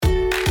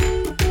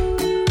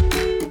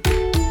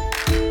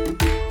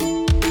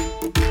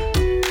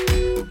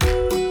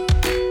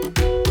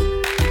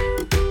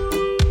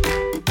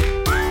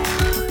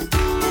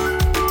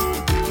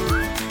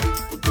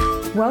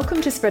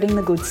Welcome to Spreading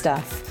the Good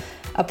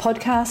Stuff, a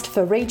podcast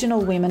for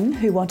regional women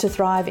who want to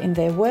thrive in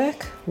their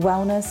work,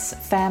 wellness,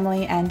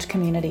 family and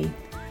community.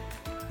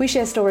 We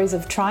share stories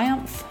of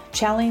triumph,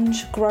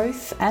 challenge,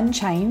 growth and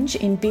change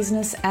in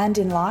business and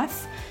in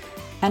life,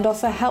 and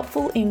offer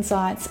helpful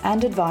insights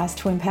and advice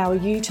to empower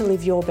you to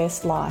live your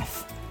best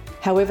life,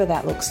 however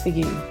that looks for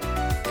you.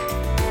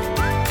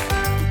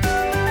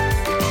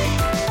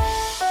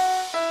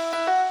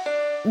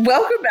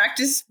 Welcome back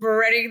to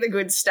Spreading the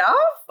Good Stuff.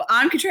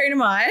 I'm Katrina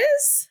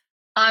Myers.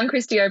 I'm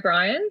Christy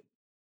O'Brien.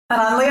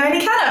 And I'm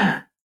Leonie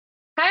Canham.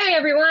 Hey,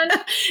 everyone.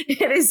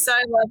 It is so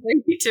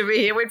lovely to be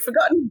here. We'd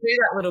forgotten to do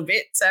that little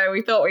bit, so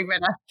we thought we'd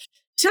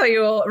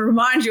better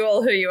remind you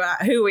all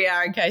who we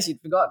are in case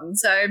you'd forgotten.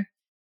 So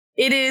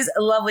it is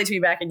lovely to be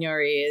back in your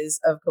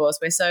ears, of course.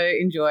 We're so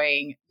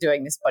enjoying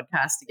doing this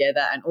podcast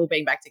together and all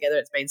being back together.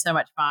 It's been so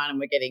much fun and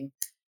we're getting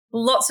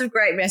lots of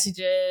great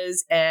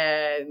messages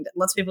and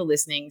lots of people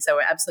listening. So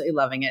we're absolutely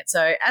loving it.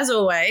 So as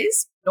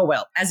always,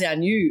 as our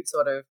new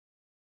sort of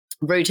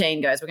routine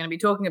goes, we're going to be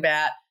talking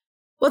about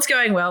what's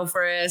going well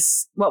for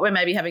us, what we're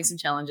maybe having some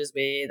challenges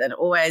with, and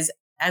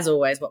as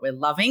always, what we're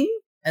loving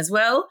as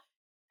well.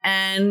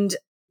 And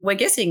we're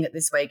guessing that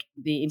this week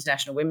the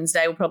International Women's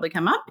Day will probably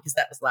come up because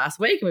that was last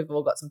week and we've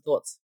all got some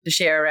thoughts to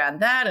share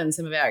around that and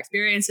some of our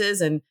experiences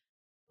and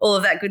all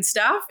of that good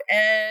stuff.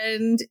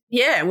 And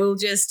yeah,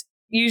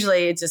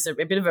 usually it's just a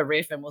bit of a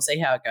riff and we'll see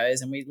how it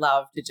goes. And we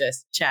love to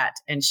just chat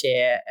and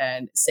share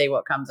and see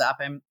what comes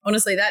up. And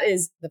honestly, that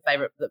is the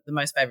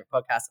most favorite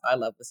podcast I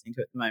love listening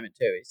to at the moment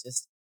too. It's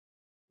just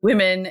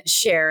women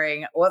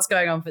sharing what's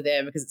going on for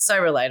them because it's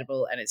so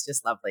relatable and it's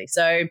just lovely.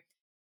 So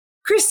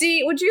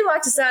Christy, would you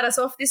like to start us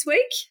off this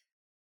week?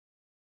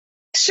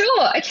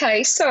 Sure.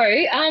 Okay. So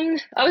I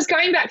was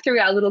going back through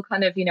our little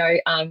kind of,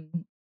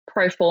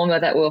 pro forma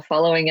that we were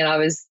following and I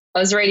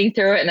was reading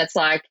through it and it's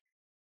like,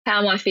 how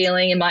am I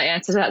feeling? And my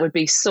answer to that would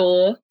be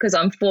sore because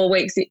I'm 4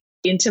 weeks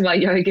into my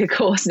yoga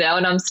course now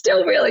and I'm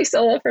still really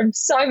sore from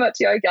so much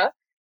yoga.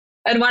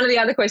 And one of the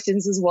other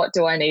questions is, what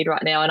do I need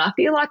right now? And I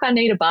feel like I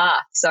need a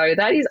bath. So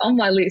that is on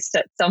my list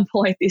at some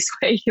point this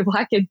week if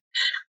I can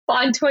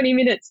find 20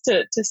 minutes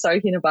to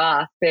soak in a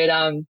bath. But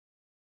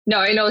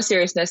no, in all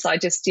seriousness, I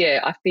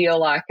feel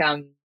like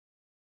I'm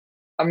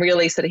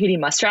really sort of hitting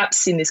my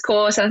straps in this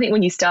course. And I think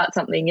when you start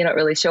something, you're not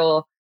really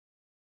sure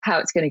how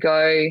it's going to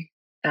go.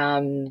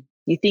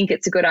 You think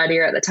it's a good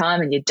idea at the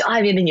time and you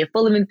dive in and you're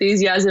full of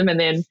enthusiasm and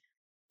then,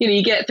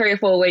 you get 3 or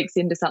 4 weeks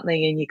into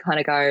something and you kind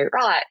of go,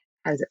 right,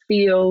 how does it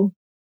feel?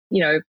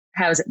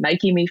 How is it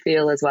making me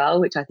feel as well,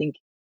 which I think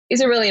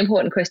is a really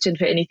important question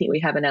for anything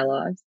we have in our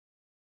lives.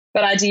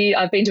 But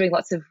I've been doing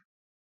lots of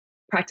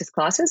practice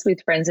classes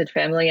with friends and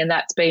family and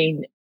that's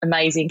been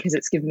amazing because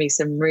it's given me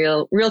some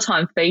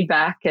real-time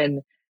feedback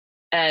and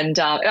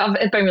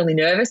I've been really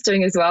nervous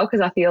doing as well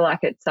because I feel like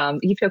it's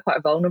you feel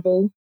quite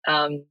vulnerable.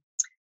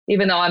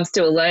 Even though I'm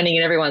still learning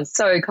and everyone's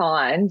so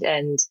kind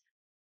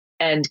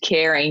and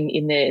caring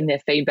in their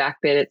feedback,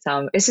 but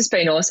it's just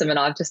been awesome and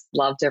I've just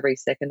loved every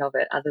second of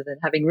it other than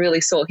having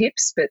really sore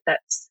hips, but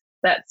that's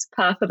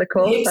part of the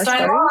course, I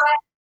suppose.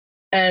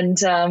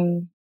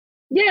 And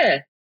yeah.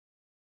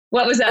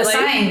 What was that? The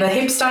saying, the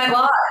hips don't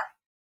lie.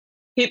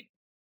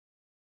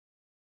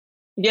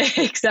 Yeah,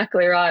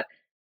 exactly right.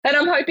 And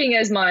I'm hoping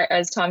as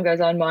time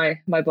goes on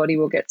my body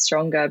will get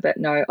stronger, but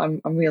no,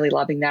 I'm really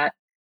loving that.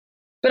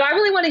 But I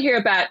really want to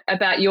hear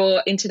about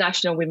your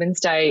International Women's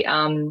Day,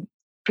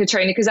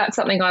 Katrina, because that's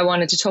something I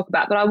wanted to talk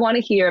about. But I want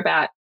to hear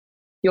about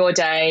your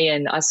day.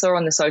 And I saw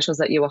on the socials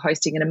that you were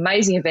hosting an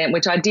amazing event,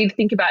 which I did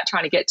think about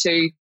trying to get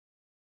to,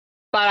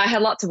 but I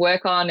had lots of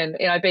work on and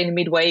I'd been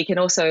midweek and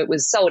also it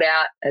was sold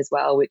out as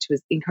well, which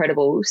was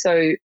incredible.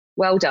 So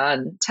well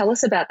done. Tell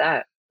us about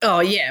that. Oh,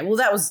 yeah. Well,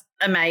 that was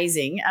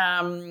amazing.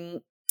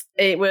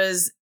 It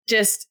was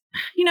just,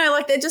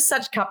 they're just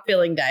such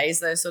cup-filling days,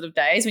 those sort of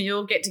days when you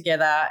all get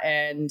together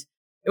and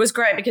it was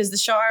great because the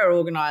Shire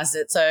organised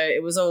it. So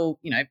it was all,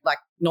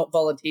 not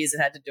volunteers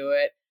that had to do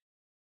it,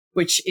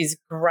 which is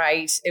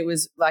great. It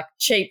was like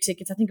cheap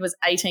tickets. I think it was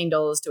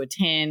 $18 to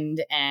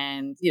attend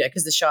and,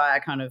 because the Shire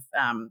kind of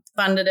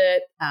funded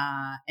it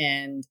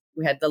and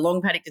we had the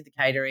long paddock did the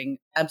catering,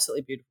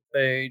 absolutely beautiful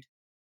food.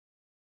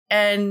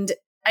 And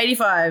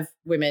 85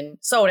 women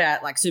sold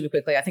out like super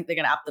quickly. I think they're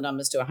going to up the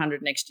numbers to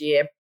 100 next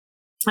year.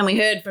 And we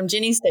heard from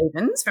Ginny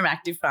Stevens from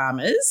Active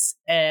Farmers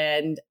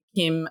and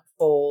Kim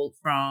Fall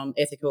from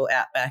Ethical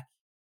Outback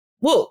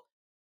Wool.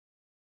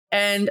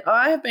 And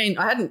I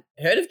hadn't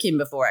heard of Kim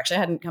before, actually. I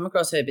hadn't come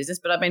across her business,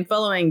 but I've been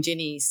following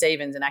Ginny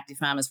Stevens and Active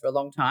Farmers for a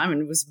long time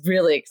and was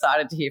really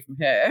excited to hear from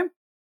her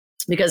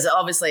because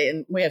obviously,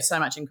 and we have so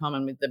much in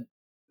common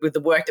with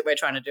the work that we're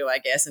trying to do, I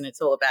guess, and it's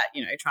all about,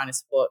 trying to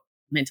support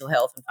mental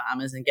health and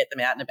farmers and get them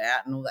out and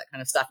about and all that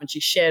kind of stuff. And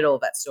she shared all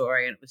that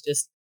story and it was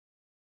just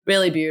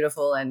really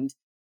beautiful. And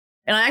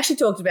I actually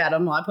talked about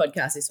on my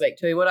podcast this week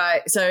too,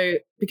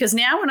 because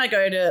now when I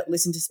go to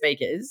listen to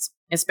speakers,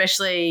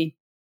 especially,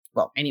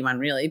 anyone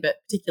really, but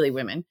particularly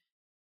women,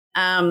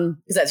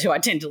 because that's who I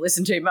tend to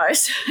listen to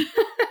most,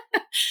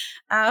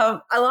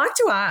 I like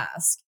to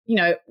ask,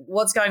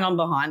 what's going on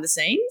behind the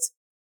scenes.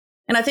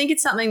 And I think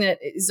it's something that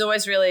is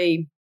always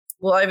really,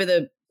 well, over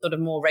the sort of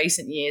more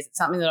recent years, it's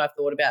something that I've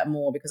thought about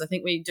more, because I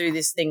think we do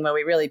this thing where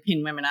we really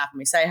pin women up and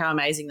we say how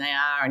amazing they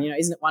are and,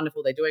 isn't it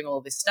wonderful they're doing all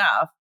of this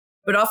stuff?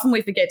 But often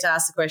we forget to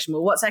ask the question,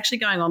 well, what's actually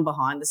going on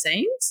behind the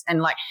scenes,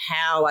 and like,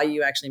 how are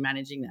you actually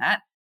managing that?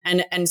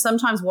 And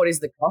sometimes what is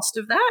the cost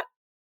of that?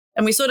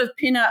 And we sort of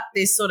pin up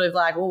this sort of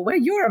like, well,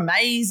 you're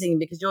amazing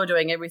because you're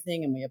doing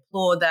everything, and we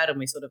applaud that, and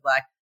we sort of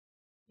like,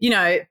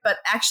 but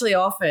actually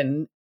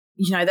often,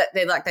 that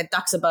they're like they're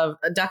ducks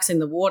in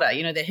the water,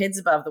 their head's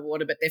above the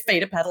water, but their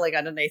feet are paddling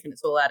underneath and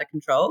it's all out of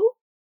control.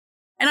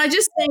 And I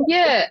just think,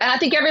 yeah, and I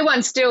think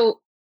everyone's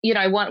still,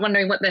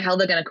 wondering what the hell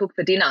they're going to cook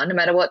for dinner, no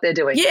matter what they're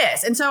doing.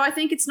 Yes. And so I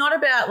think it's not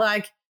about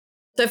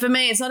so for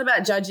me, it's not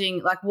about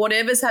judging, like,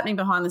 whatever's happening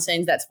behind the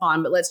scenes, that's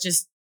fine, but let's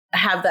just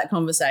have that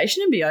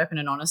conversation and be open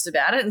and honest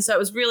about it. And so it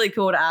was really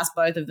cool to ask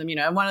both of them,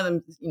 and one of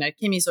them,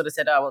 Kimmy sort of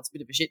said, oh, well, it's a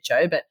bit of a shit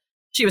show, but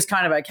she was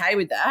kind of okay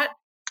with that.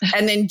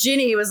 And then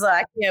Ginny was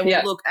like,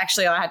 look,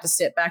 actually I had to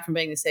step back from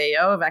being the CEO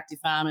of Active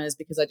Farmers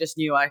because I just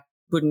knew I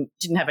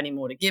didn't have any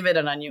more to give it,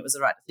 and I knew it was the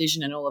right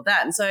decision and all of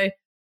that. And so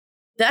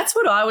that's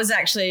what I was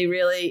actually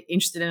really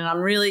interested in. And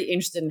I'm really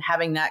interested in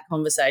having that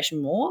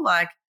conversation more,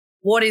 like,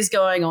 what is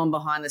going on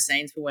behind the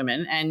scenes for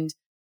women? And,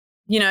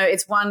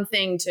 it's one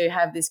thing to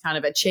have this kind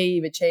of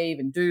achieve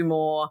and do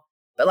more,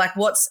 but like,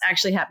 what's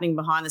actually happening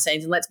behind the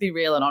scenes? And let's be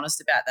real and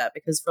honest about that,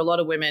 because for a lot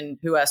of women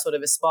who are sort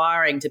of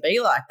aspiring to be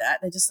like that,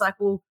 they're just like,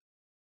 well,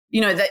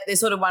 they're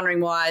sort of wondering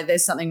why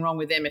there's something wrong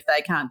with them if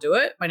they can't do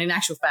it, when in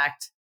actual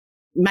fact,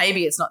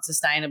 maybe it's not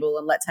sustainable,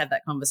 and let's have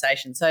that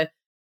conversation. So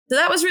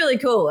that was really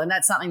cool. And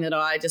that's something that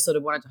I just sort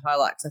of wanted to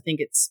highlight, because I think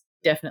it's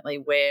definitely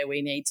where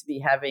we need to be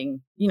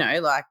having,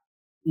 like,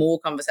 more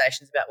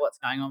conversations about what's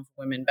going on for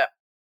women. But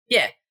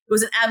yeah, it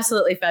was an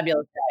absolutely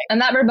fabulous day.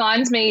 And that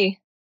reminds me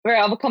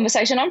of a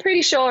conversation. I'm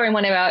pretty sure in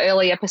one of our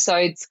early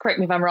episodes, correct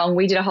me if I'm wrong,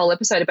 we did a whole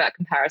episode about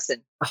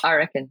comparison, I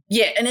reckon.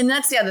 Yeah, and then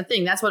that's the other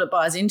thing. That's what it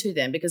buys into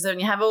then, because then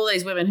you have all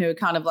these women who are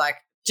kind of like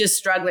just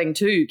struggling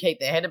to keep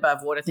their head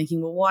above water,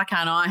 thinking, well, why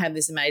can't I have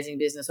this amazing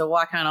business, or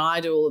why can't I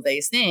do all of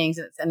these things?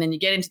 And then you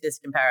get into this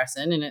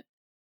comparison, and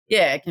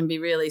it can be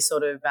really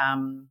sort of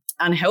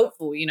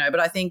unhelpful, But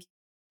I think,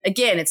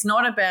 again, it's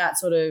not about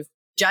sort of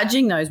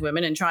judging those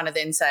women and trying to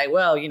then say,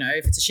 well,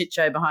 if it's a shit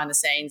show behind the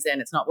scenes, then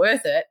it's not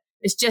worth it.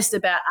 It's just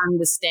about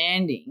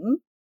understanding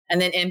and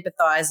then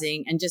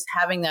empathizing and just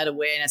having that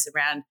awareness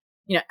around,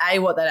 A,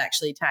 what that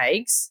actually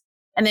takes,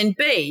 and then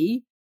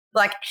B,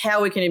 like,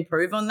 how we can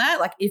improve on that.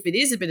 Like, if it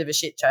is a bit of a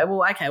shit show,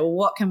 well, okay, well,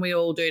 what can we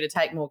all do to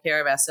take more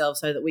care of ourselves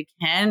so that we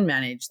can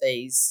manage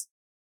these,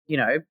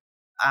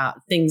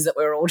 things that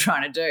we're all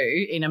trying to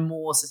do in a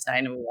more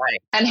sustainable way.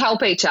 And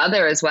help each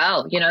other as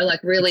well,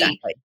 like really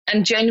exactly.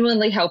 And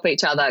genuinely help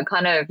each other.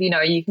 Kind of,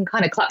 you can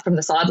kind of clap from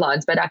the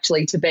sidelines, but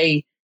actually to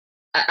be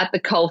at the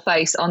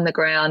coalface on the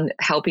ground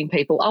helping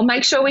people. I'll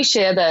make sure we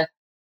share the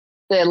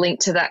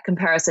link to that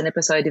comparison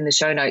episode in the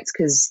show notes,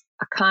 because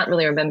I can't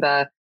really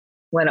remember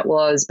when it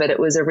was, but it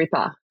was a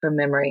ripper from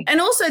memory.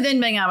 And also then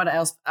being able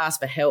to ask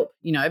for help,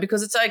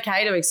 because it's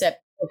okay to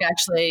accept, look,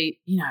 actually,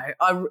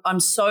 I'm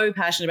so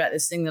passionate about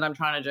this thing that I'm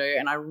trying to do,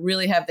 and I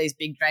really have these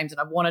big dreams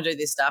and I want to do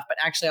this stuff, but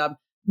actually I'm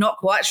not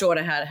quite sure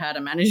how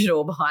to manage it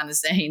all behind the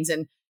scenes.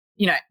 And,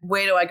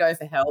 where do I go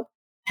for help?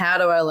 How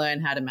do I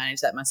learn how to manage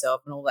that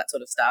myself and all that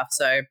sort of stuff?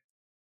 So,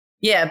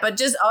 yeah, but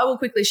just I will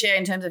quickly share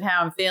in terms of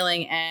how I'm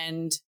feeling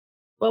and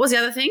what was the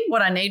other thing?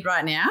 What I need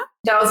right now.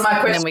 That was my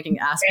question. And then we can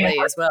ask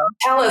Lee as well.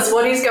 Tell us,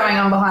 what is going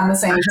on behind the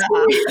scenes?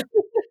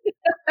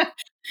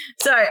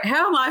 So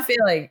how am I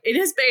feeling? It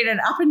has been an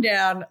up and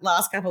down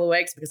last couple of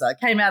weeks, because I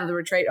came out of the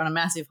retreat on a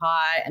massive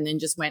high and then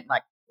just went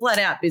like flat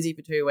out busy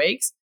for 2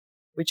 weeks,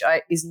 which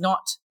is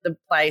not the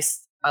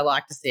place I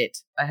like to sit.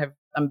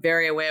 I'm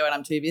very aware when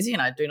I'm too busy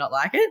and I do not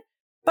like it,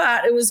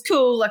 but it was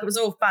cool. Like, it was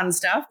all fun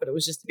stuff, but it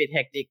was just a bit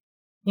hectic.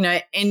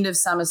 End of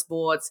summer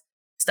sports,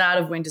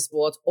 start of winter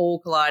sports, all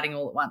colliding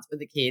all at once with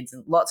the kids,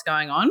 and lots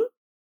going on.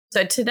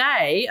 So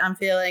today I'm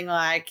feeling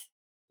like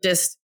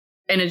just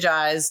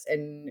energized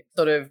and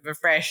sort of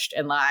refreshed,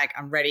 and like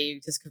I'm ready.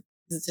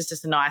 It's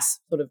just a nice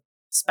sort of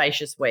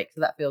spacious week.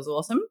 So that feels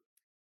awesome.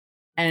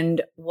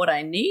 And what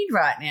I need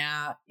right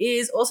now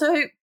is also,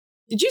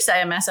 did you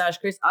say a massage,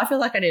 Chris? I feel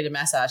like I need a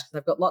massage because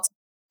I've got lots.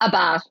 A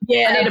bath.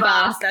 Yeah, I need a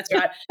bath. That's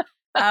right.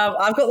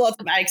 I've got lots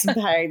of aches and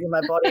pains in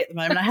my body at the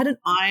moment. I had an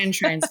iron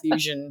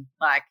transfusion,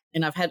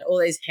 and I've had all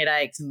these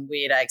headaches and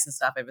weird aches and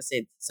stuff ever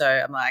since. So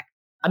I'm like,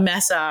 a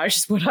massage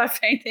is what I've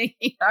been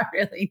thinking I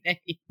really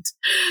need.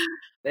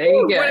 There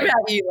you go. What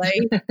about you,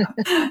 Lee?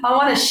 I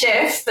want a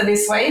chef for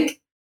this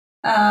week,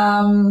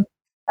 and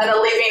a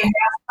live-in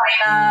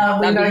house cleaner,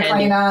 window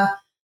cleaner,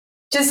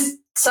 just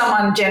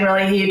someone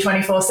generally here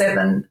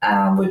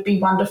 24/7 would be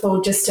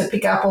wonderful, just to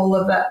pick up all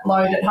of that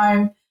load at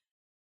home.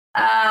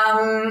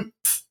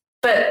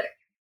 But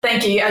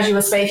thank you, as you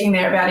were speaking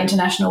there about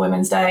International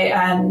Women's Day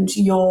and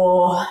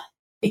your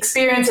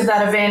experience of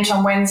that event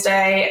on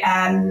Wednesday,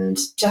 and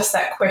just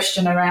that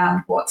question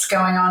around what's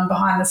going on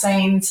behind the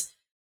scenes.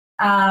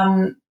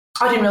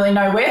 I didn't really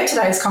know where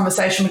today's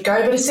conversation would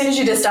go, but as soon as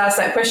you just asked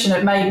that question,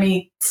 it made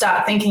me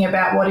start thinking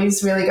about what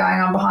is really going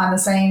on behind the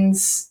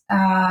scenes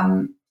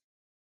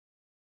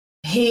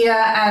here.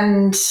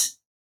 And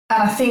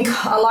I think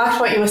I liked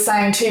what you were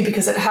saying too,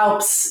 because it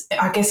helps,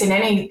 I guess, in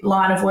any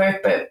line of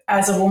work, but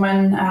as a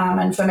woman,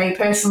 and for me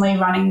personally,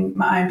 running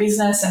my own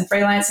business and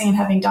freelancing and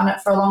having done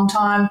it for a long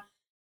time,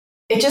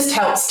 it just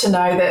helps to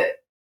know that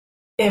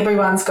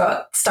everyone's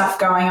got stuff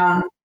going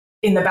on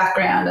in the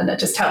background, and it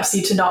just helps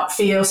you to not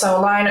feel so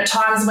alone at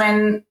times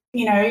when,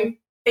 you know,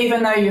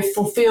 even though you're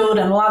fulfilled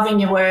and loving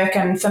your work,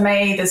 and for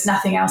me, there's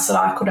nothing else that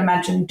I could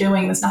imagine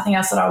doing, there's nothing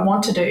else that I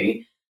want to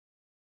do,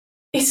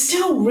 it's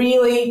still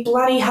really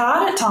bloody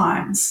hard at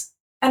times.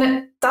 And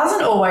it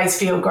doesn't always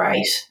feel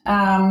great.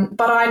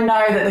 But I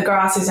know that the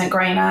grass isn't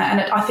greener,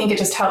 and I think it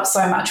just helps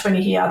so much when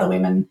you hear other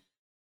women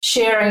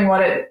sharing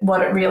what it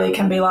really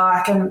can be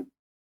like. And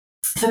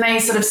for me,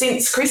 sort of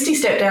since Christy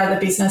stepped out of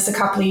the business a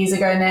couple of years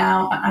ago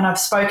now, and I've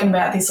spoken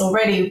about this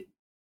already,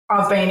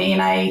 I've been in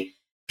a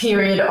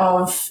period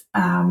of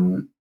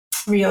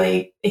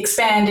really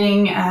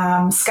expanding,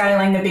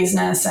 scaling the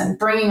business and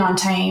bringing on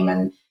team.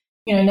 And,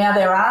 you know,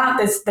 now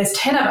there's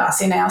 10 of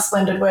us in our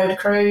Splendid Word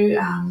crew,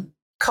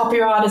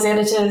 copywriters,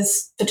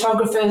 editors,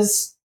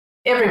 photographers,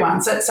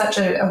 everyone. So it's such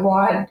a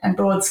wide and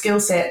broad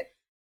skill set.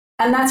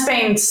 And that's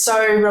been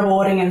so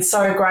rewarding and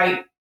so great,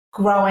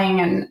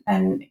 growing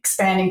and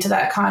expanding to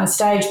that kind of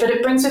stage. But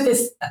it brings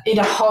with it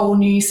a whole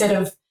new set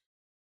of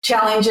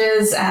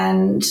challenges.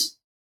 And,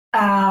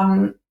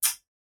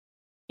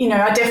 you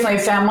know, I definitely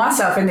found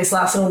myself in this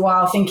last little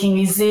while thinking,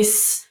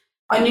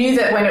 I knew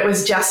that when it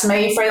was just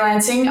me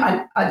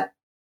freelancing,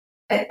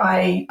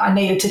 I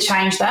needed to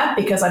change that,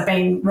 because I'd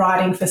been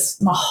writing for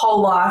my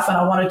whole life and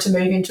I wanted to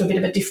move into a bit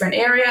of a different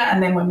area.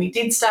 And then when we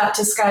did start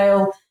to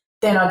scale,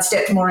 then I'd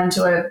stepped more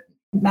into a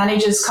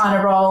manager's kind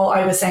of role,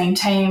 overseeing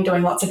team,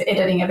 doing lots of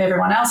editing of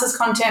everyone else's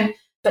content,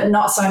 but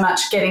not so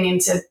much getting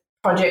into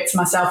projects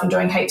myself and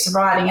doing heaps of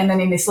writing. And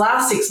then in this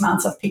last 6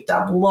 months, I've picked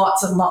up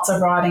lots and lots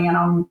of writing, and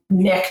I'm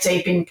neck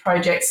deep in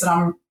projects that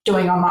I'm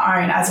doing on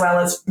my own, as well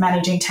as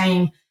managing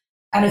team.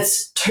 And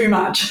it's too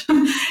much.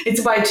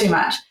 It's way too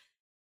much.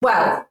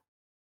 Well,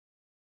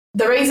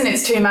 the reason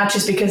it's too much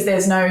is because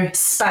there's no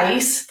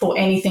space for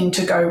anything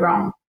to go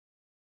wrong.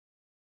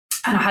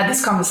 And I had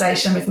this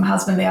conversation with my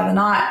husband the other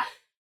night,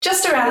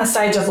 just around the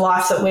stage of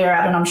life that we're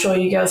at, and I'm sure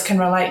you girls can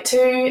relate to.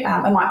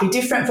 It might be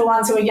different for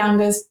ones who are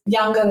younger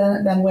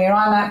than where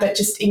I'm at, but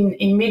just in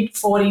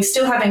mid-40s,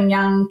 still having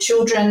young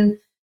children,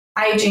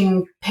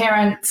 ageing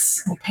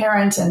parents or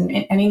parent and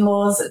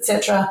in-laws,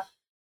 etc.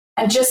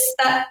 And just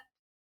that,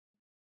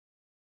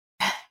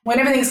 when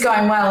everything's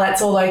going well,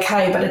 that's all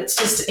okay, but it's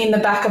just in the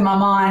back of my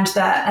mind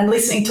that, and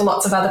listening to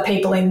lots of other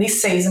people in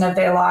this season of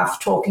their life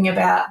talking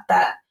about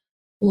that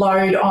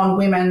load on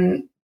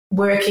women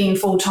working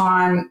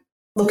full-time,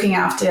 looking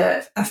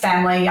after a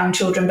family, young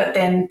children, but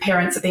then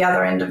parents at the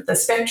other end of the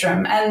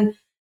spectrum. And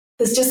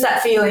there's just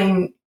that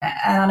feeling,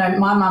 and I know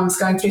my mum's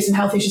going through some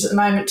health issues at the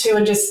moment too,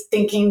 and just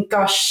thinking,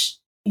 gosh,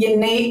 there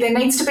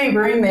needs to be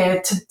room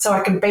there so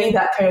I can be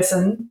that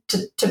person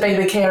to be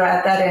the carer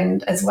at that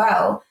end as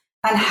well.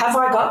 And have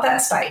I got that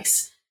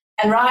space?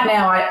 And right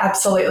now I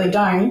absolutely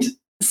don't.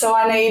 So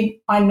I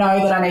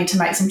know that I need to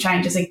make some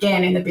changes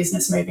again in the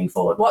business moving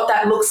forward. What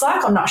that looks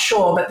like, I'm not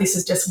sure, but this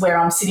is just where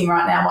I'm sitting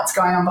right now. What's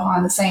going on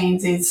behind the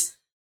scenes is,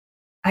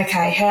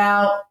 okay,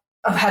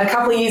 I've had a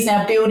couple of years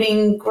now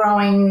building,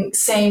 growing,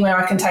 seeing where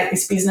I can take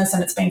this business,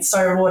 and it's been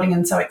so rewarding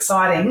and so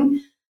exciting.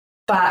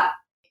 But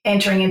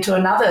entering into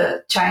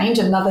another change,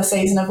 another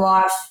season of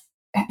life,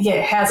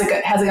 yeah, how's it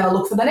going to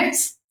look for the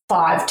next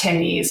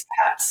 5-10 years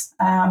perhaps?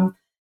 And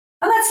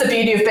that's the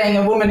beauty of being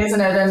a woman, isn't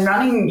it, and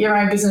running your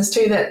own business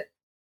too, that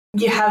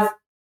I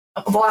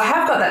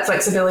have got that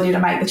flexibility to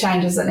make the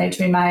changes that need to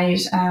be made,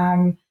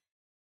 and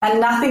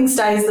nothing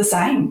stays the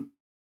same.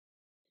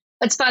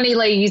 It's funny,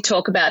 Lee, you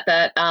talk about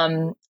that,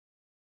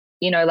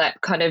 you know, like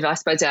kind of, I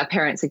suppose our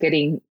parents are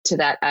getting to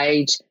that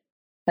age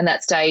and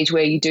that stage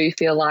where you do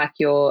feel like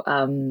you're,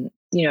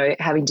 you know,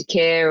 having to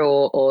care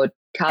or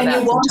carve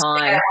out some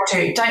time.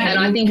 And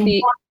I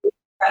think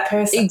that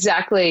person.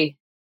 Exactly.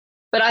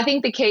 But I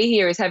think the key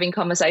here is having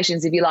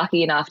conversations, if you're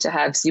lucky enough to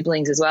have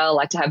siblings as well,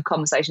 like to have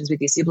conversations with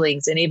your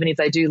siblings. And even if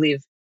they do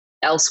live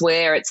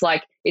elsewhere, it's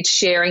like it's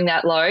sharing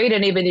that load.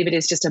 And even if it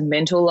is just a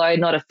mental load,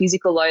 not a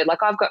physical load,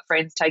 like I've got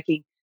friends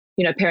taking,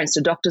 you know, parents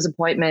to doctor's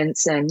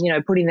appointments and, you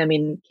know, putting them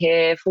in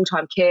care,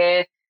 full-time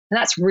care. And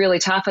that's really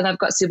tough. And I've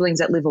got siblings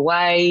that live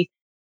away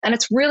and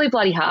it's really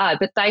bloody hard.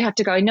 But they have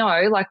to go,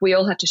 no, like we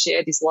all have to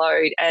share this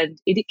load. And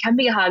it can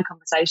be a hard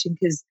conversation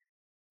because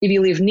if you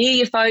live near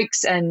your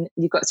folks and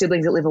you've got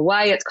siblings that live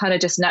away, it's kind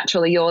of just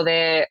naturally you're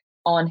there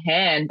on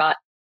hand. But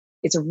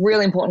it's a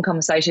really important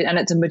conversation and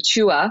it's a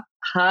mature,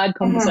 hard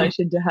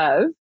conversation to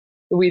have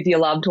with your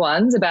loved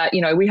ones about,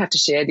 you know, we have to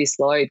share this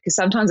load because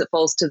sometimes it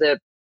falls to the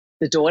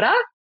daughter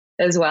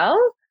as well.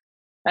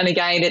 And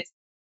again,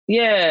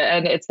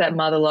 and it's that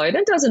mother load.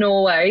 It doesn't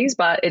always,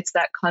 but it's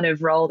that kind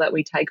of role that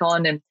we take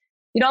on. And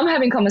I'm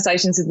having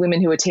conversations with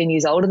women who are 10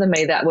 years older than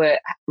me that were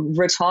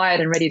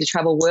retired and ready to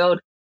travel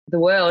the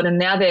world, and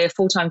now they're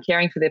full-time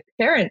caring for their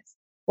parents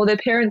or their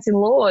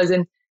parents-in-laws.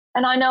 And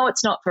I know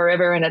it's not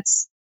forever, and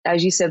it's,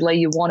 as you said, Lee,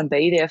 you want to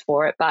be there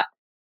for it, but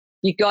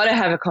you got to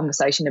have a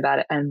conversation about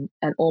it and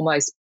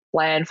almost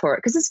plan for it,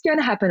 because it's going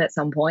to happen at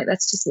some point.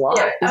 That's just life.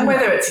 Yeah, and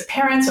whether it's your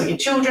parents or your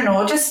children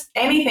or just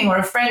anything, or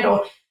a friend,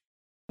 or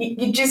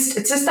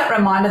it's just that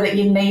reminder that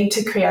you need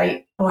to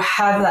create or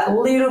have that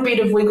little bit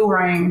of wiggle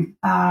room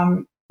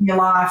in your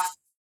life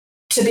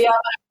to be able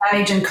to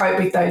manage and cope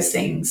with those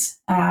things.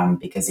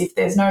 Because if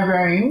there's no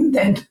room,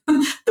 then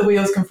the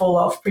wheels can fall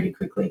off pretty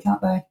quickly,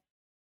 can't they?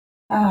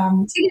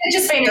 So it's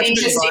just been an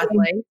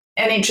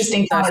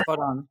interesting time. Spot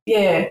on.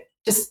 Yeah,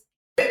 just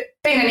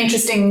been an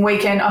interesting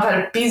weekend. I've had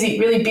a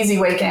really busy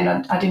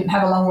weekend. I didn't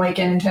have a long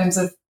weekend in terms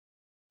of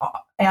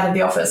out of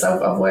the office.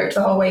 I've worked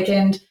the whole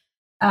weekend.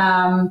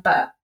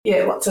 But,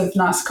 yeah, lots of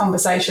nice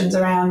conversations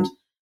around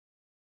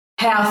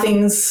how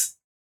things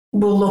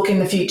will look in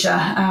the future.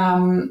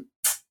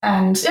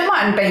 And it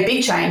mightn't be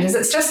big changes.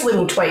 It's just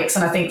little tweaks.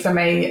 And I think for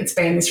me it's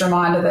been this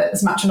reminder that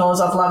as much as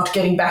I've loved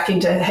getting back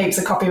into heaps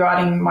of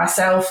copywriting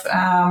myself,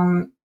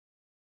 I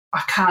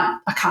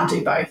can't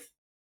do both.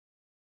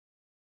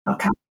 I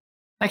can't.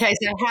 Okay,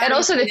 so and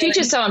also the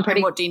future's so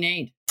unpredictable. What do you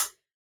need?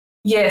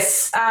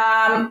 Yes.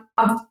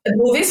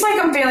 This week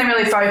I'm feeling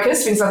really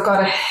focused because I've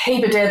got a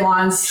heap of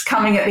deadlines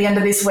coming at the end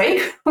of this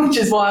week, which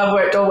is why I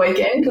worked all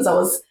weekend, because I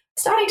was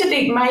starting to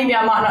think maybe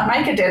I might not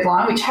make a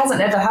deadline, which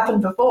hasn't ever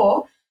happened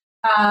before.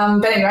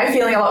 But anyway,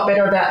 feeling a lot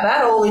better about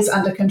that. All is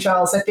under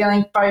control. So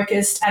feeling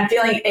focused and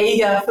feeling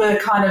eager for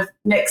kind of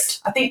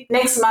next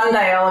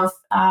Monday I'll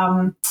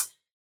have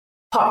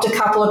popped a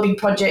couple of big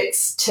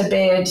projects to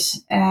bed,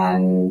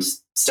 and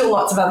still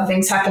lots of other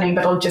things happening,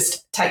 but I'll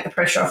just take the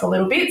pressure off a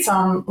little bit. So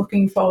I'm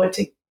looking forward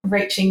to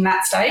reaching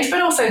that stage,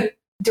 but also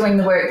doing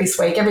the work this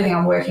week. Everything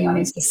I'm working on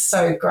is just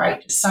so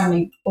great, just so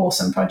many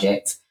awesome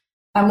projects.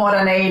 And what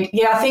I need,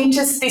 I think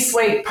just this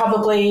week,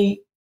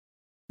 probably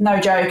no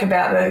joke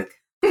about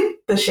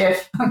the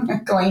chef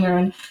cleaner,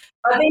 and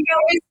I think I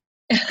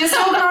was just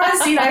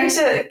organised,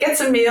 to get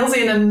some meals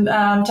in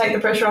and take the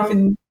pressure off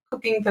in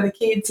cooking for the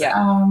kids.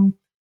 Yeah.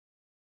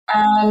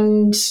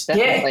 And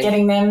Definitely.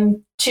 getting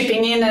them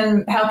chipping in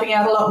and helping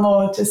out a lot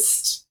more,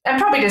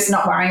 and probably just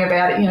not worrying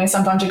about it.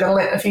 Sometimes you've got to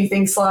let a few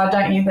things slide,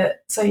 don't you?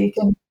 So you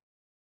can.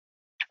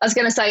 I was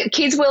going to say,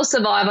 kids will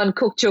survive on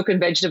cooked chook and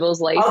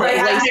vegetables, Lee, for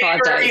at least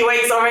 5 days. A few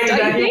weeks already,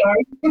 don't you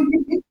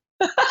worry.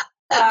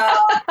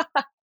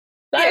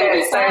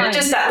 So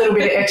just that little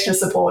bit of extra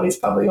support is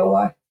probably all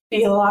I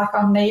feel like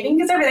I'm needing,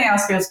 because everything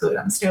else feels good.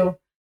 I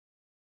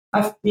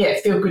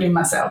feel good in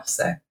myself.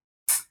 So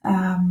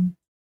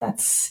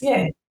that's.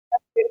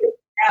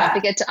 Don't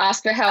forget to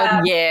ask for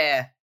help.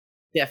 Yeah,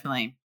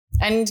 definitely.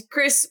 And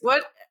Chris,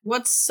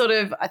 what's sort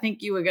of, I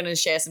think you were going to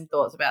share some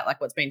thoughts about like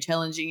what's been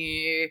challenging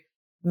you,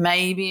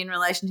 maybe in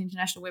relation to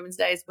International Women's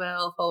Day as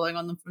well, following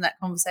on from that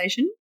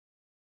conversation?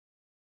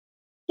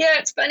 Yeah,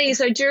 it's funny.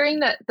 So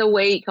during the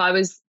week, I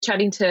was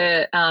chatting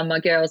to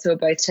my girls who are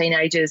both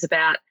teenagers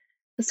about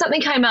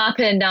something came up,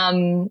 and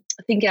I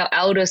think our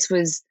eldest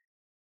was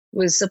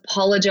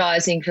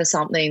apologising for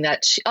something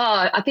that she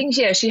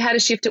had a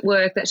shift at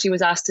work that she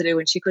was asked to do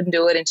and she couldn't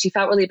do it, and she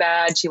felt really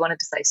bad. She wanted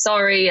to say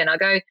sorry, and I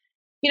go,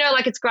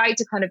 it's great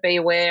to kind of be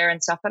aware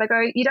and stuff, but I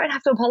go, you don't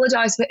have to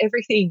apologise for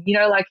everything.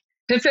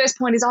 Her first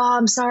point is,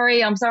 I'm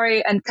sorry,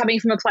 and coming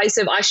from a place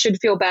of I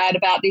should feel bad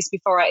about this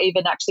before I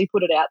even actually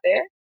put it out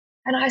there.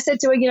 And I said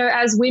to her,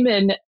 as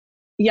women,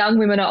 young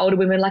women or older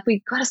women, like,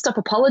 we've got to stop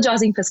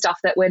apologising for stuff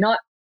that we're not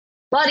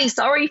bloody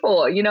sorry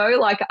for,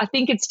 I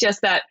think it's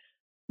just that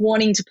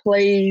wanting to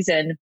please.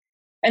 And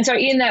so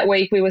in that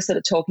week we were sort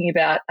of talking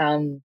about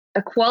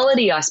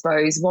equality, I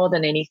suppose, more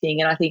than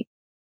anything. And I think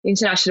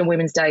International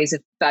Women's Day is a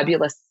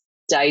fabulous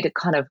day to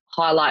kind of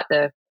highlight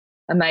the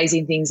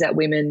amazing things that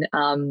women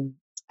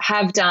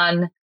have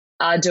done,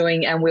 are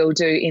doing, and will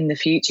do in the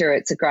future.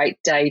 It's a great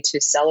day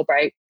to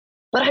celebrate.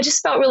 But I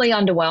just felt really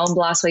underwhelmed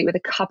last week with a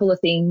couple of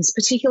things,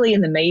 particularly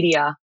in the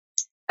media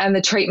and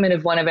the treatment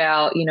of one of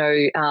our,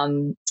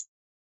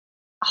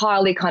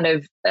 highly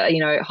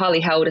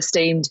held,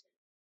 esteemed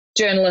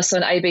journalists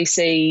on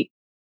ABC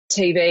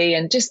TV,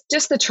 and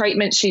just the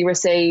treatment she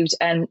received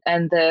and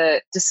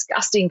the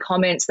disgusting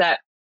comments that,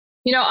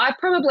 I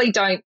probably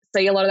don't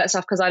see a lot of that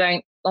stuff because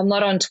I'm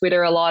not on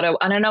Twitter a lot,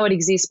 and I know it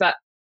exists, but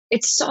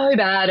it's so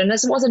bad. And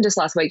this wasn't just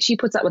last week. She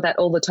puts up with that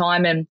all the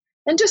time. And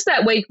just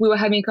that week we were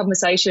having a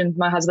conversation,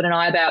 my husband and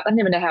I, about, I don't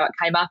even know how it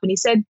came up, and he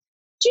said,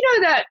 do you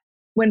know that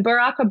when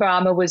Barack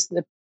Obama was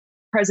the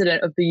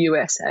president of the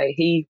USA,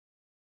 he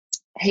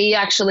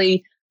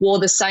actually wore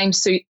the same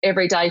suit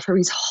every day for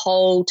his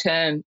whole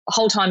time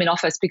in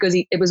office, because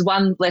it was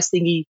one less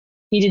thing he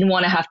didn't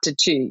want to have to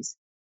choose.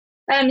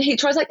 And he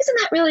tries like, isn't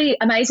that really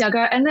amazing? I go,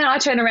 and then I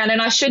turn around,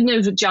 and I shouldn't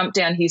have jumped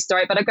down his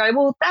throat, but I go,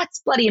 well,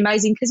 that's bloody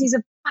amazing because he's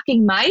a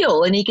fucking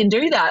male and he can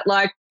do that.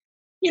 Like,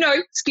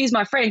 excuse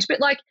my French, but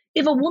like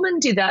if a woman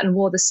did that and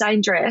wore the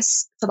same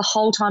dress for the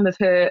whole time of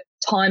her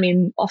time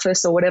in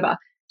office or whatever,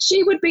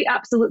 she would be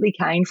absolutely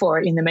caned for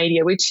it in the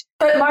media, which...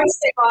 But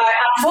mostly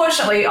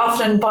unfortunately,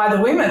 often by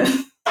the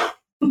women.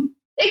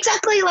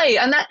 Exactly, Lee.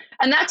 And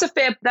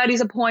that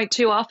is a point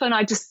too. Often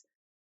I just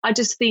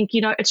think,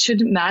 it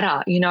shouldn't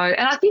matter, and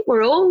I think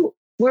we're all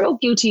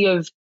guilty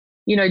of,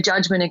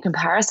 judgment and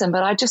comparison.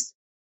 But I just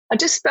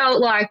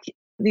felt like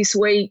this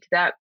week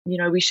that,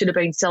 we should have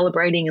been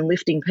celebrating and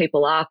lifting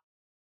people up.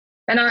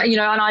 And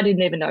I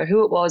didn't even know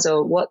who it was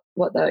or what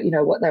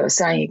they were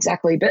saying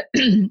exactly. But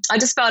I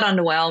just felt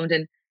underwhelmed.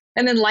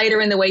 And then later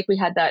in the week we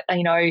had that,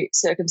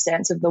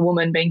 circumstance of the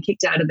woman being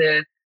kicked out of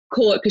the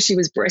court because she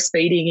was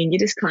breastfeeding, and you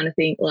just kind of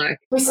think like,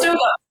 we still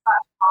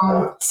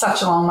got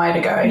such a long way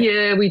to go.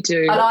 Yeah, we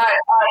do. And I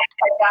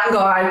had a young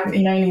guy,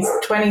 in his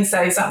 20s,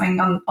 say something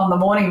on the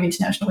morning of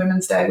International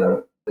Women's Day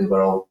where we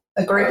were all,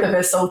 a group of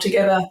us all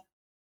together,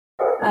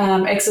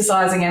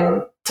 exercising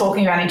and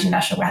talking about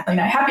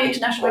happy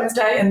International Women's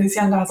Day. And this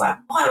young guy was like,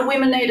 why do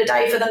women need a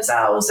day for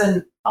themselves?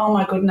 And oh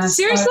my goodness.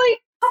 Seriously?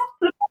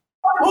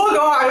 Poor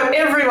guy,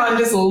 everyone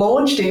just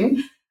launched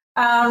him.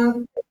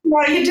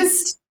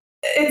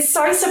 It's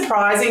so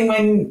surprising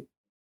when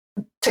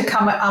to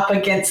come up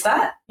against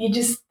that. You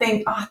just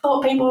think, I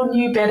thought people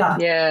knew better.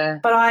 Yeah.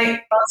 But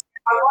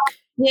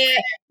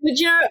yeah,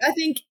 but I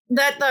think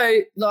that though,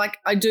 like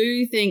I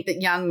do think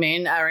that young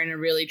men are in a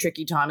really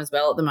tricky time as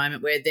well at the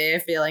moment, where they're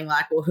feeling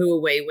like, well, who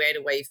are we? Where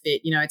do we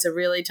fit? It's a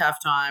really tough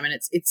time, and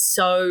it's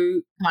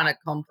so kind of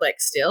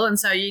complex still. And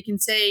so you can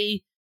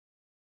see,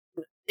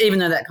 even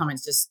though that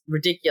comment's just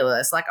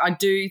ridiculous, like I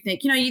do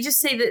think, you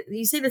just see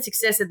the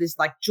success of this,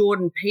 like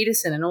Jordan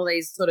Peterson and all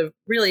these sort of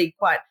really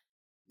quite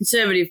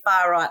conservative,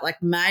 far right,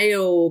 like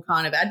male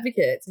kind of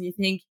advocates, and you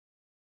think,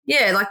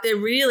 yeah, like there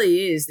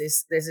really is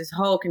there's this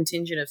whole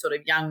contingent of sort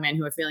of young men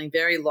who are feeling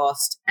very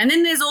lost. And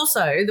then there's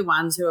also the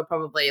ones who are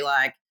probably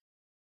like,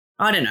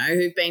 I don't know,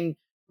 who've been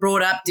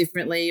brought up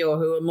differently or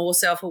who are more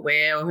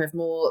self-aware or have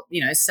more,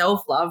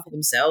 self-love for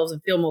themselves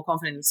and feel more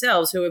confident in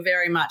themselves, who are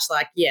very much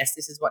like, yes,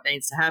 this is what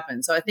needs to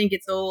happen. So I think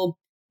it's all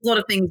a lot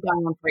of things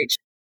going on for each.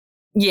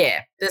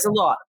 Yeah, there's a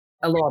lot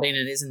in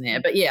it, isn't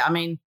there? But yeah, I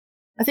mean,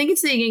 I think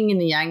it's the yin and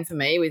the yang for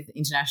me with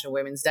International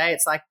Women's Day.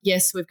 It's like,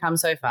 yes, we've come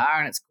so far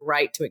and it's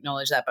great to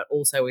acknowledge that, but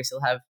also we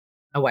still have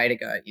a way to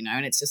go,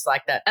 and it's just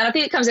like that. And I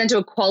think it comes down to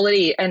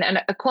equality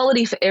and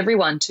equality for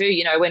everyone too,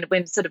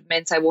 when sort of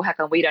men say, well, how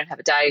come we don't have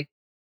a day?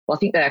 Well, I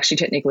think they actually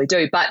technically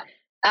do, but,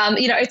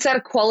 it's that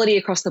equality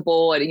across the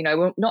board.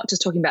 We're not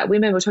just talking about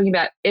women, we're talking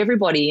about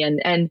everybody.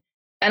 And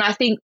I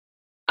think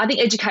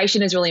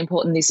education is really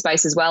important in this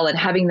space as well, and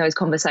having those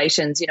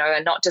conversations,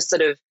 and not just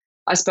sort of,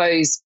 I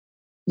suppose,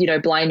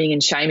 blaming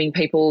and shaming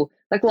people.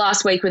 Like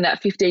last week when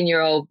that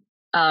 15-year-old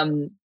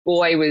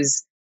boy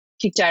was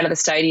kicked out of the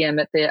stadium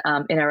at the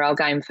NRL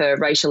game for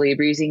racially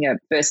abusing a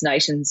First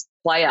Nations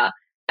player.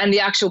 And the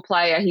actual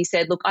player, he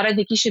said, look, I don't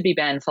think he should be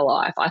banned for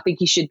life. I think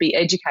he should be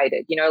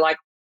educated,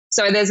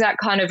 so there's that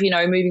kind of,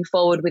 moving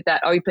forward with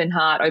that open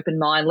heart, open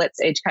mind, let's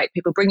educate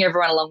people, bring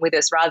everyone along with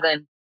us rather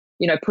than,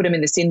 put them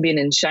in the sin bin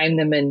and shame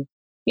them. And,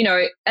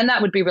 and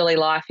that would be really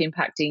life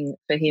impacting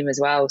for him as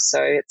well.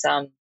 So it's,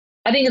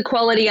 I think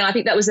equality, and I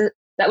think that was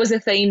a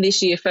theme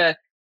this year for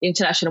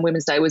International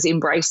Women's Day, was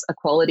embrace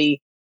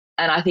equality.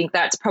 And I think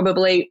that's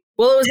probably...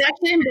 Well, it was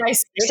actually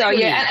embrace equity. So,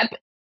 yeah.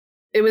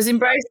 It was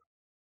embrace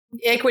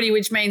equity,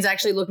 which means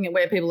actually looking at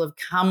where people have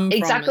come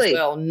from as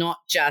well, not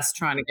just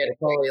trying to get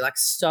equality, like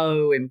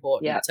so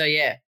important. Yeah. So,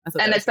 yeah.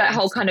 And it's that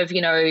whole kind of,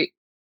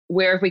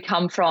 where have we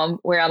come from,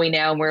 where are we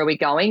now and where are we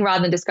going,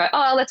 rather than just go,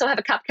 oh, let's all have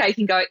a cupcake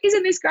and go,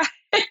 isn't this great?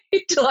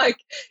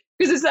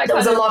 Because there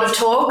was a lot of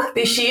talk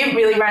this year,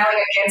 really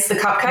railing against the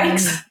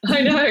cupcakes.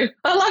 I know.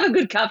 I love a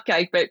good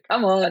cupcake, but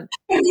come on.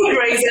 Good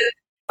reason.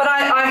 But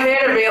I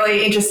heard a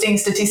really interesting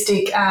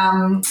statistic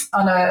on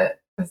a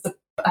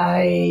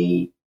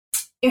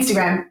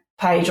Instagram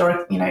page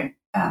or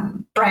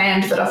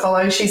brand that I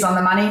follow. She's on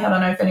the money. I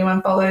don't know if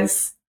anyone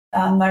follows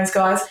those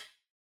guys.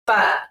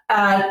 But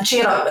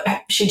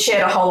she'd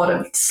shared a whole lot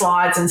of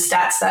slides and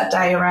stats that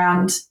day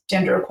around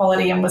gender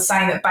equality, and was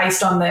saying that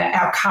based on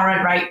our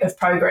current rate of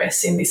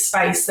progress in this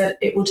space, that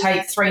it will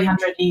take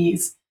 300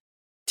 years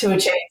to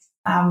achieve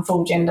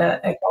full gender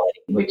equality,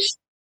 which,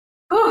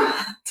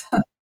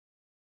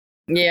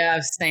 yeah,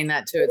 I've seen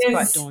that too. It's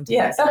quite daunting.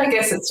 Yeah, but I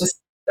guess it's just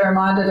a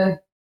reminder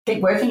to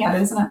keep working at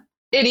it, isn't it?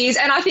 It is,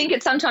 and I think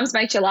it sometimes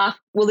makes you laugh.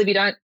 Well, if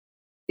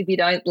you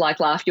don't like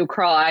laugh, you'll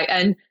cry.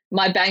 And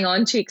my Bang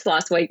On chicks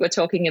last week were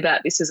talking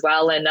about this as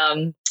well,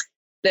 and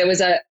they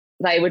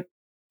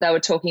were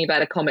talking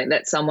about a comment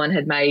that someone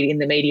had made in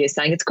the media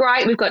saying, it's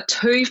great, we've got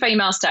 2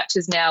 female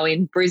statues now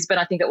in Brisbane,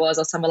 I think it was,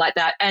 or somewhere like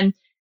that, and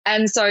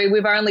so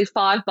we're only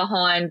 5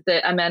 behind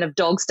the amount of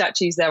dog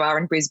statues there are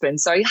in Brisbane.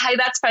 So, hey,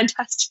 that's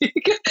fantastic.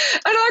 And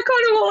I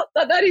kind of thought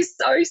that is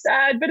so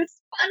sad, but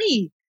it's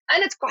funny.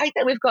 And it's great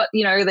that we've got,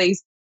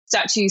 these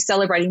statues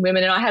celebrating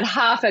women. And I had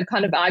half a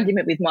kind of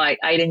argument with my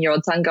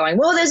 18-year-old son going,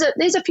 well, there's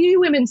a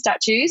few women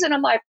statues. And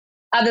I'm like,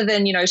 other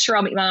than,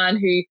 Cheryl McMahon,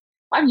 who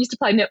I used to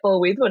play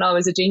netball with when I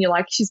was a junior,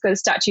 like she's got a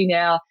statue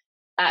now.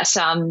 at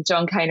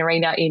John Cain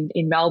Arena in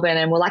Melbourne,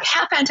 and we're like,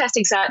 how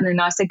fantastic is that? And then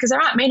I said, because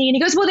there aren't many. And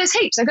he goes, well, there's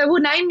heaps. I go,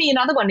 well, name me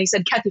another one. And he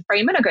said, Kathy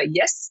Freeman. I go,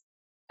 yes.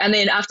 And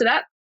then after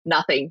that,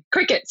 nothing.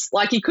 Crickets.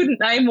 Like he couldn't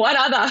name one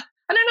other.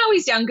 I don't know,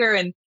 he's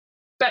younger,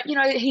 but, you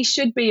know, he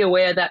should be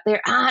aware that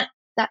there aren't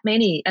that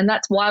many, and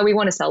that's why we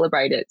want to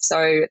celebrate it.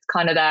 So it's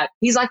kind of that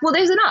he's like, well,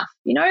 there's enough,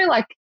 you know,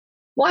 like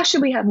why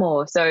should we have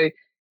more? So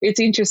it's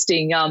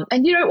interesting.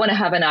 And you don't want to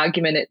have an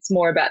argument. It's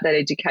more about that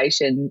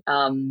education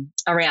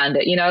around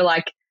it, you know,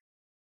 like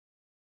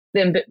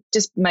them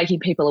just making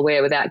people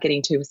aware without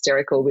getting too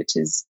hysterical, which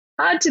is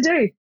hard to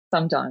do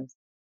sometimes.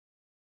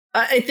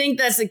 I think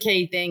that's the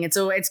key thing.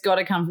 It's got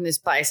to come from this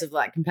place of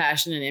like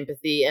compassion and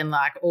empathy, and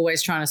like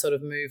always trying to sort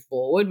of move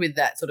forward with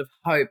that sort of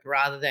hope,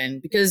 rather than,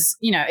 because,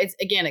 you know, it's,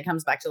 again, it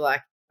comes back to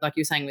like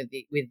you were saying with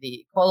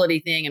the equality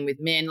thing and with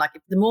men, like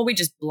the more we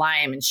just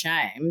blame and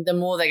shame, the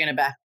more they're going to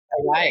back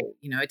away.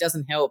 You know, it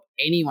doesn't help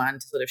anyone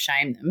to sort of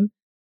shame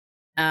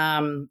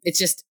them. It's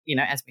just, you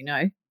know, as we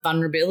know,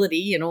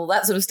 vulnerability and all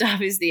that sort of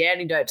stuff is the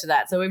antidote to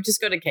that. So we've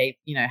just got to keep,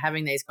 you know,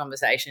 having these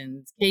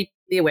conversations, keep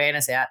the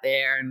awareness out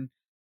there, and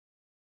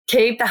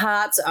keep the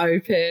hearts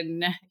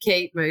open,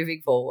 keep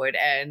moving forward.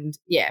 And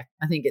yeah,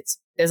 I think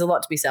there's a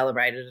lot to be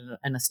celebrated,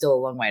 and there's still a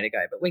long way to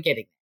go, but we're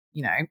getting there,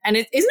 you know. And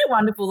isn't it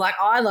wonderful? Like,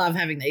 I love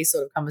having these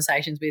sort of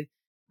conversations with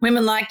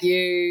women like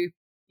you.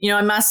 You know,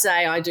 I must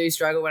say I do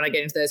struggle when I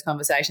get into those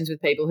conversations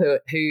with people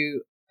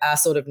who are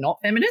sort of not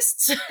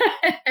feminists.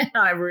 And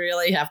I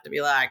really have to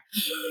be like,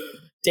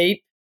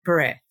 deep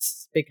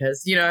breaths,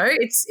 because, you know,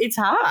 it's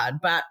hard,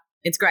 but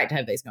it's great to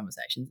have these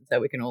conversations so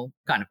we can all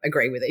kind of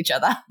agree with each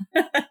other.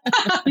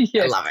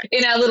 Yes, I love it.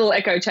 In our little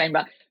echo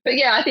chamber. But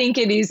yeah, I think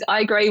it is, I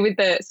agree with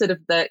the sort of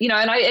the, you know,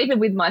 and I even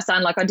with my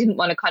son, like I didn't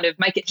want to kind of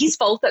make it his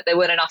fault that there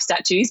weren't enough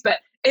statues, but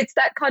it's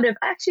that kind of,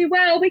 actually,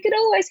 well, we could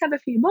always have a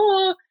few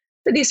more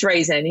for this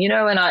reason, you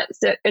know, and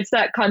it's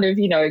that kind of,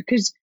 you know,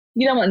 because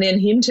you don't want then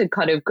him to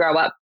kind of grow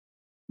up,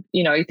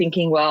 you know,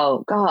 thinking,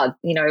 well, God,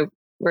 you know,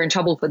 we're in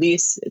trouble for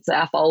this, it's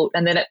our fault.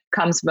 And then it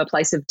comes from a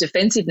place of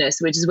defensiveness,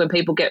 which is when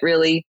people get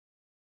really,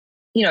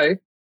 you know,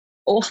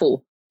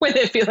 awful when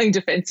they're feeling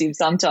defensive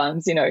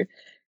sometimes, you know,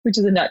 which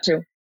is a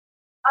natural.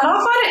 And I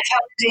find it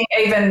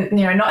challenging, even,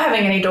 you know, not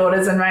having any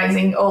daughters and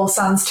raising all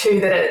sons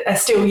too that are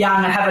still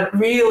young and haven't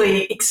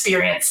really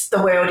experienced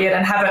the world yet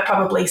and haven't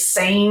probably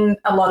seen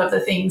a lot of the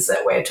things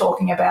that we're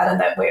talking about and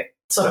that we're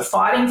sort of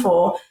fighting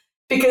for.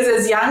 Because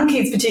as young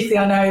kids, particularly,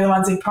 I know the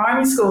ones in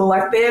primary school,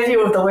 like their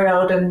view of the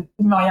world, and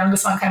my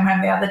youngest one came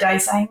home the other day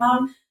saying,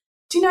 Mum,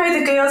 do you know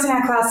the girls in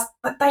our class,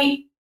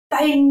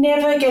 they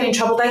never get in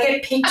trouble. They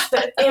get picked for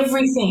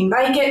everything.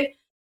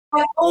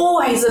 We're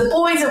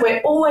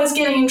always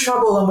getting in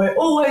trouble, and we're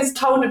always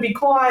told to be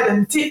quiet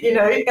and sit, you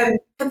know,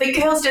 but the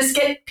girls just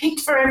get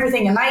picked for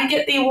everything and they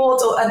get the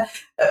awards. And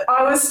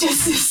I was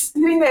just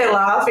sitting there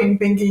laughing,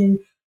 thinking,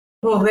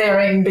 well,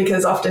 they're in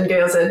because often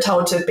girls are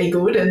told to be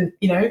good, and,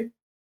 you know,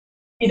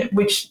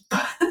 which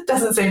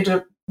doesn't seem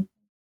to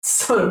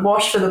sort of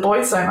wash for the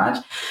boys so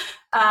much.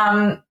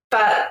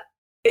 But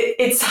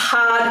it's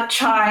hard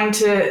trying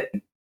to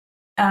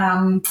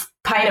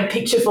paint a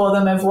picture for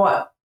them of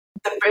what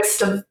the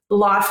rest of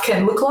life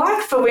can look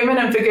like for women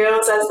and for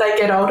girls as they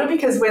get older,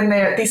 because when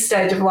they're at this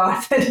stage of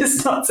life, they're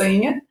just not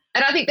seeing it.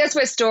 And I think that's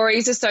where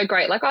stories are so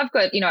great. Like I've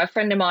got, you know, a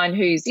friend of mine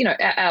who's, you know,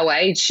 our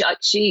age,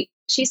 she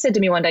said to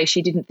me one day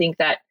she didn't think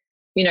that,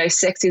 you know,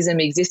 sexism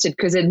existed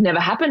because it never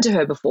happened to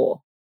her before,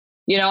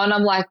 you know, and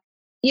I'm like,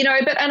 you know,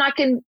 and I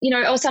can, you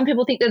know, or some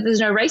people think that there's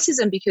no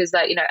racism because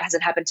that, you know, it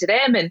hasn't happened to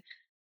them. And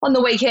on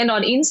the weekend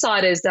on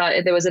Insiders,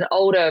 there was an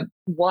older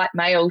white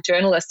male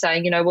journalist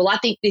saying, you know, well, I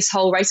think this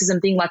whole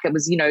racism thing, like it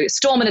was, you know,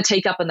 storm in a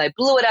teacup and they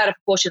blew it out of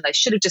proportion. They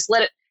should have just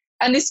let it.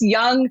 And this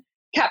young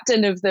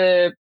captain of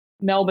the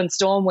Melbourne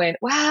Storm went,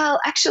 well,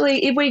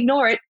 actually, if we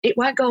ignore it, it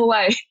won't go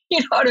away.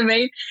 You know what I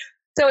mean?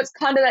 So it's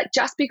kind of that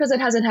just because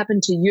it hasn't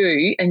happened to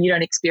you and you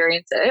don't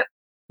experience it,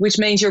 which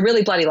means you're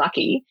really bloody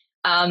lucky,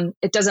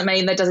 it doesn't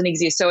mean that doesn't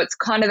exist. So it's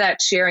kind of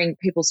that sharing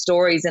people's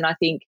stories. And I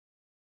think,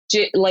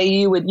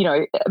 Lee, you would, you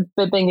know,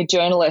 being a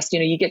journalist, you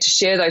know, you get to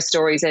share those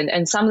stories,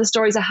 and some of the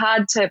stories are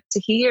hard to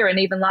hear. And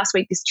even last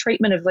week, this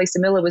treatment of Lisa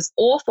Miller was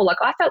awful. Like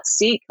I felt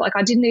sick. Like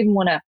I didn't even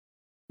want to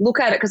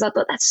look at it because I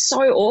thought that's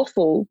so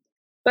awful.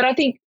 But I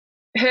think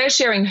her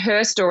sharing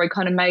her story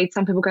kind of made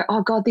some people go,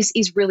 oh God, this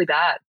is really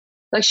bad.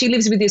 Like she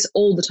lives with this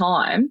all the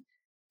time.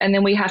 And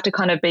then we have to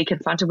kind of be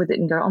confronted with it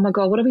and go, oh my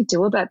God, what do we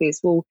do about this?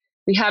 Well,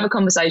 we have a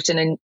conversation,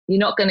 and you're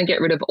not going to get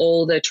rid of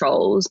all the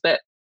trolls,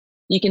 but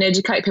you can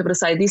educate people to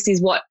say this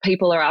is what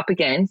people are up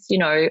against, you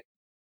know,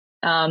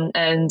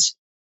 and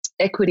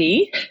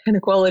equity and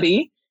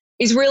equality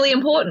is really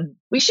important.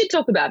 We should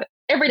talk about it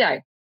every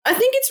day. I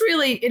think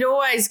it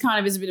always kind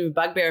of is a bit of a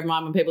bugbear of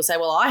mine when people say,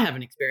 well, I have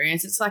an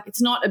experience. It's like,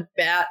 it's not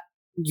about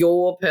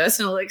your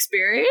personal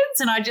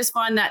experience. And I just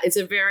find that it's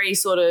a very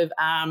sort of,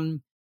 I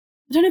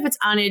don't know if it's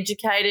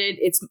uneducated.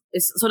 It's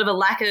sort of a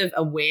lack of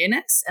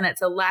awareness, and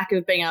it's a lack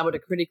of being able to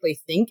critically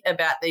think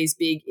about these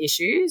big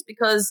issues,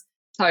 because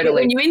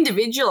Totally. When you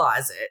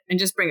individualize it and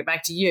just bring it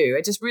back to you,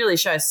 it just really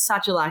shows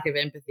such a lack of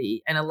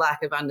empathy and a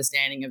lack of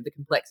understanding of the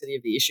complexity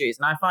of the issues.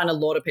 And I find a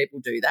lot of people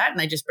do that and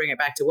they just bring it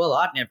back to, well,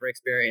 I've never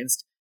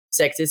experienced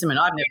sexism and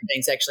I've never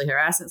been sexually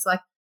harassed. And it's like,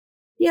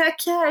 yeah,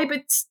 okay,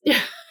 but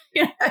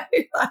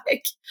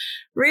like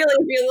really,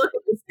 if you look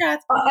at the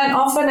stats. And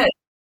often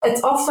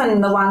it's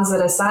often the ones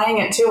that are saying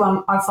it too.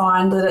 I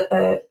find that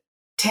it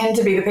tend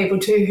to be the people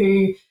too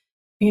who,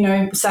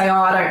 say,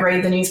 oh, I don't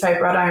read the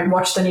newspaper, I don't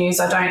watch the news,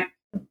 I don't,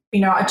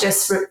 I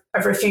just I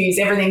refuse.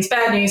 Everything's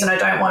bad news and I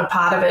don't want a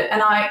part of it.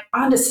 And I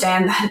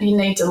understand that you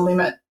need to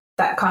limit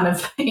that kind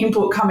of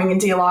input coming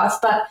into your life,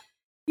 but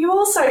you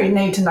also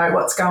need to know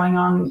what's going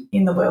on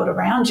in the world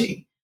around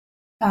you.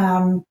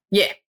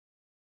 Yeah.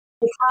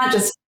 You can't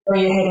just throw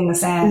your head in the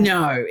sand.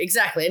 No,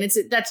 exactly. And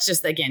that's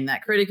just, again,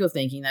 that critical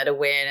thinking, that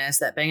awareness,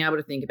 that being able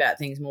to think about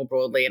things more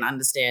broadly and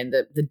understand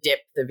the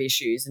depth of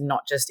issues and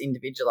not just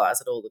individualize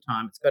it all the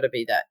time. It's got to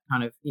be that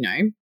kind of,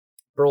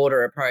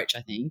 broader approach,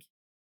 I think.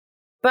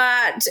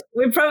 But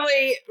we've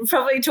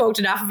probably talked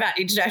enough about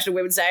International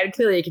Women's Day, and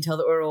clearly you can tell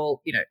that we're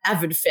all,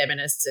 avid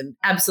feminists and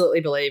absolutely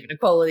believe in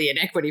equality and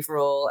equity for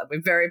all, and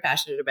we're very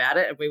passionate about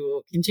it, and we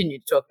will continue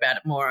to talk about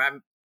it more,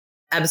 I'm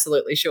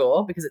absolutely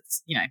sure, because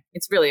it's,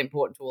 it's really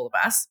important to all of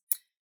us.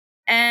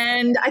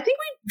 And I think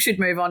we should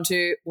move on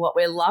to what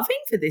we're loving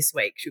for this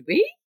week, should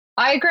we?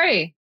 I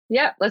agree.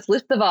 Yep, let's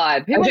lift the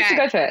vibe. Who wants to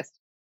go first?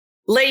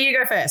 Lee, you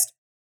go first.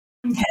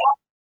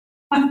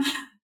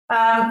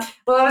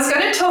 Well, I was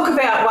going to talk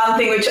about one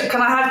thing, which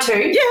can I have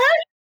two? Yeah,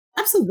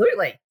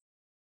 absolutely.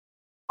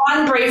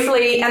 One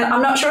briefly, and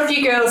I'm not sure if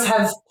you girls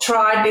have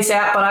tried this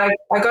out, but I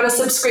got a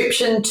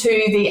subscription to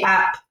the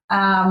app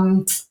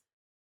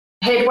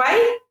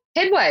Headway.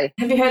 Headway.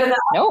 Have you heard of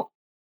that? No.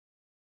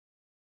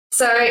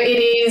 So it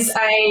is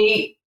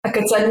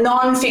it's a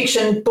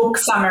non-fiction book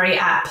summary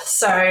app.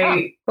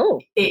 So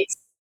cool. It's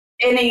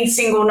any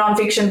single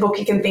non-fiction book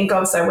you can think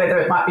of, so whether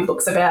it might be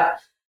books about,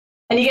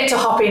 and you get to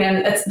hop in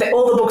and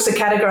all the books are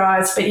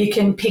categorised, but you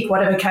can pick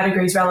whatever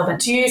category is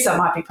relevant to you. So it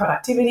might be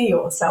productivity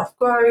or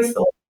self-growth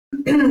or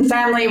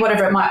family,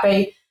 whatever it might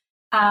be.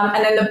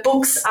 And then the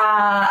books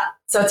are,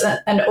 so it's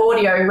an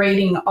audio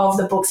reading of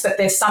the books, but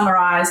they're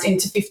summarised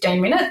into 15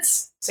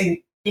 minutes. So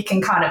you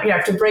can kind of,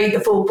 have to read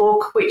the full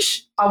book,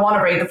 which I want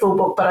to read the full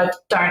book, but I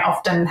don't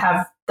often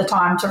have the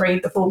time to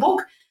read the full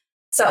book.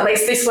 So at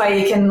least this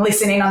way you can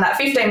listen in on that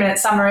 15-minute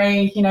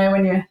summary,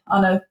 when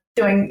you're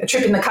doing a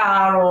trip in the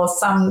car or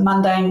some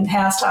mundane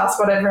house task,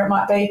 whatever it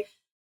might be,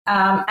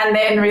 and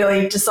then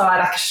really decide,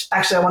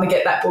 actually, I want to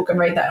get that book and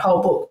read that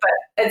whole book. But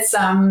it's,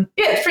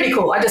 it's pretty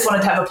cool. I just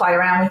wanted to have a play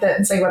around with it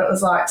and see what it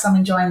was like, so I'm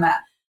enjoying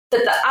that.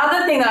 But the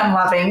other thing that I'm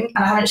loving,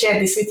 and I haven't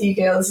shared this with you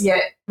girls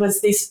yet,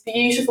 was this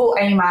beautiful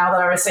email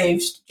that I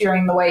received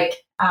during the week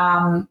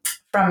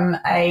from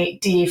a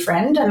dear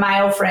friend, a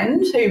male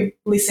friend who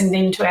listened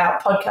into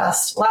our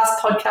last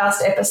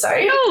podcast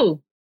episode. Oh.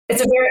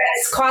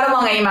 It's quite a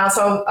long email,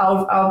 so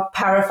I'll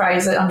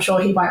paraphrase it. I'm sure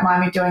he won't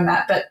mind me doing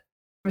that. But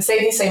I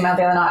received this email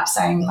the other night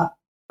saying,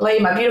 Lee,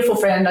 my beautiful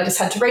friend, I just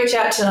had to reach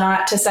out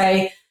tonight to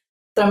say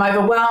that I'm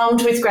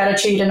overwhelmed with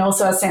gratitude and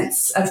also a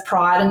sense of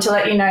pride, and to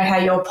let you know how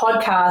your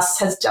podcast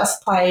has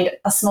just played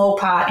a small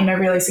part in a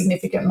really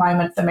significant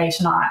moment for me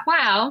tonight.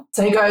 Wow.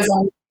 So he goes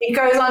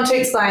on to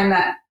explain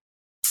that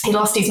he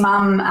lost his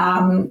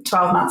mum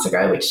 12 months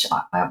ago, which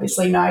I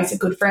obviously know is a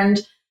good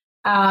friend.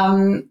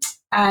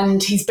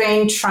 And he's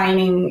been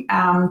training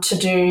to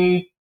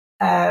do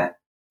a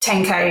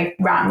 10K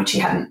run, which he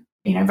hadn't,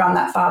 run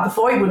that far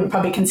before. He wouldn't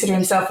probably consider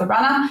himself a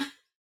runner.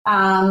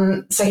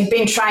 So he'd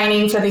been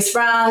training for this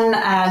run,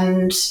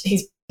 and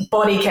his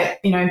body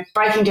kept,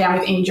 breaking down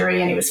with injury,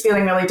 and he was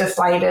feeling really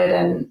deflated,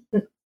 and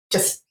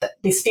just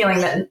this feeling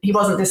that he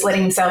wasn't just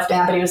letting himself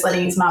down, but he was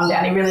letting his mum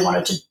down. He really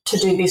wanted to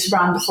do this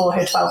run before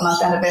her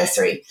 12-month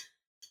anniversary.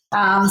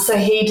 So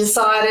he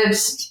decided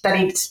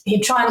that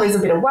he'd try and lose a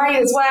bit of weight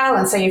as well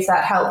and see if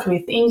that helped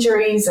with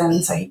injuries.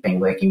 And so he'd been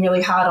working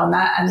really hard on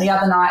that. And the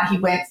other night he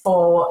went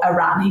for a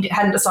run. He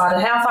hadn't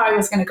decided how far he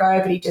was going to go,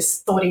 but he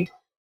just thought he'd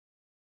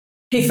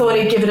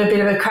give it a bit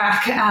of a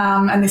crack.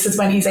 And this is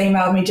when he's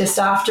emailed me just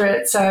after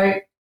it. So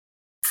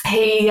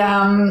he,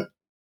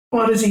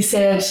 what has he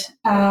said?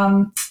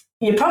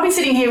 You're probably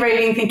sitting here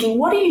reading thinking,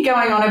 what are you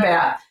going on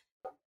about?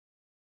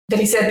 But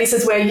he said, this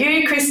is where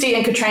you, Christy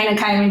and Katrina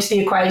came into the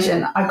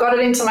equation. I got it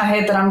into my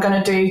head that I'm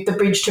going to do the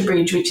Bridge to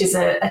Bridge, which is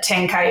a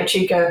 10K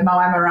Echuca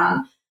Moama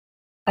run.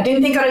 I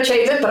didn't think I'd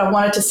achieve it, but I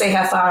wanted to see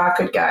how far I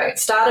could go.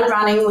 Started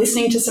running,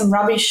 listening to some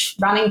rubbish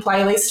running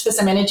playlists for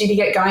some energy to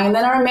get going. And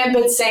then I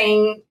remembered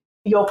seeing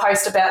your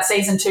post about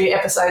season 2,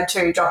 episode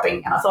 2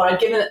 dropping. And I thought I'd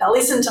give it a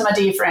listen to my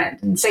dear friend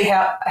and see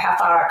how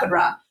far I could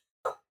run.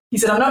 He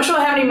said, I'm not sure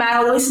how many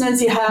male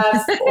listeners you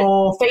have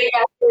or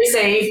feedback you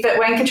receive, but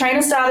when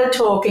Katrina started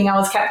talking, I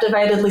was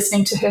captivated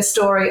listening to her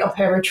story of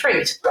her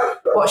retreat,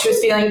 what she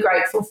was feeling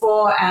grateful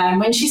for. And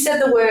when she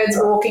said the words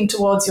walking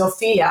towards your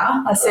fear,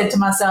 I said to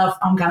myself,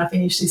 I'm going to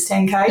finish this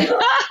 10K. He said,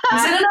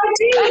 and I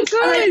did. That's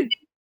good.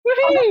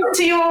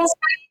 To you all,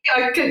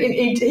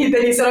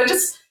 then he said,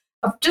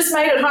 I've just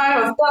made it home.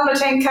 I've done the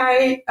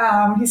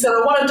 10K. He said,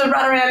 I wanted to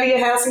run around to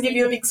your house and give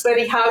you a big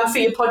sweaty hug for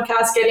your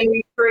podcast getting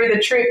me through the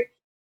trip,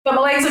 but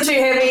my legs are too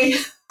heavy.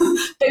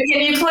 But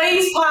can you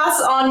please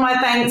pass on my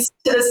thanks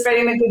to the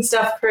Spreading the Good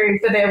Stuff crew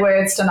for their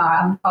words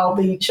tonight? I'll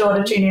be sure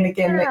to tune in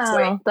again next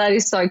week. That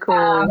is so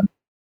cool.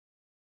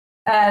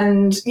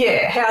 And,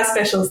 yeah, how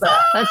special is that?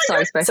 That's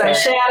so special. So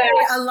shout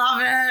out. I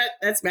love it.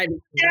 That's maybe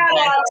Shout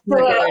out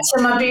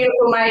to my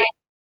beautiful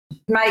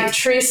mate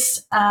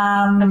Tris.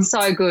 That's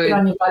so good. Good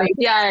on you, buddy.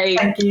 Yay.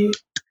 Thank you.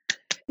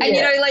 And,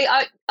 you know,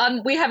 like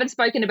we haven't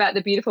spoken about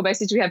the beautiful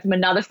message we had from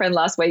another friend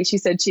last week. She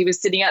said she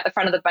was sitting at the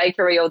front of the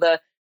bakery or the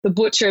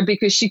butcher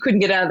because she couldn't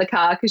get out of the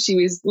car because she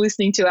was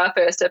listening to our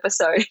first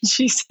episode.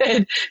 She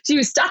said she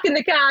was stuck in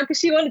the car because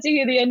she wanted to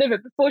hear the end of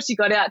it before she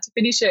got out to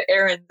finish her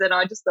errands. And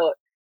I just thought,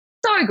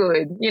 so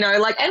good, you know,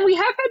 like, and we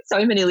have had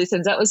so many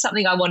listens. That was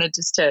something I wanted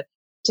just to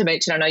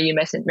mention. I know you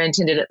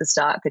mentioned it at the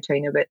start,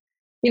 Katrina, but,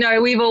 you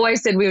know, we've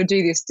always said we would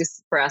do this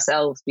just for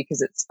ourselves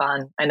because it's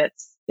fun and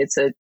it's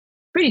a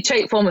pretty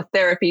cheap form of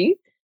therapy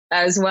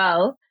as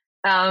well.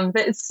 But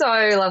it's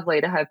so lovely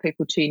to have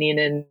people tune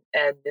in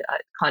and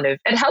kind of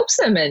it helps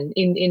them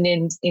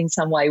in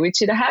some way,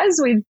 which it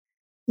has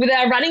with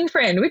our running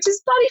friend, which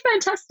is bloody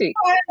fantastic.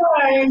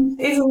 I know,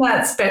 isn't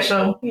that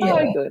special? Yeah.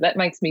 So good. That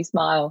makes me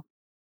smile.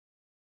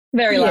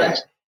 Very large.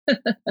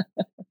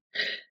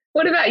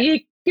 What about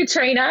you,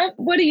 Katrina?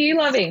 What are you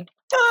loving?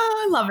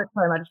 Oh, I love it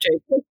so much too.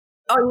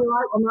 Oh, you're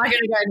right. Am I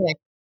going to go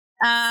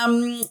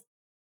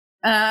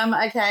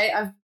next? Okay,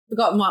 I've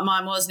forgotten what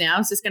mine was now. I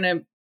was just going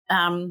to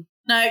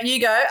no,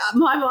 you go.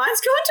 My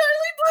mind's gone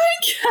totally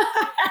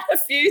blank. A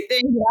few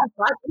things that I'd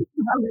like to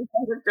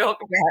talk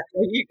about.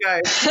 So you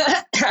go.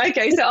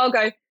 Okay, so I'll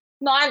go.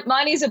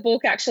 Mine is a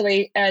book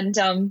actually, and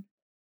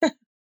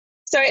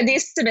so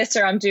this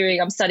semester I'm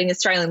studying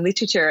Australian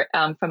literature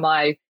for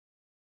my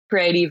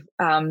creative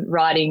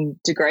writing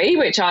degree,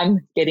 which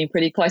I'm getting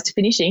pretty close to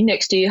finishing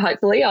next year.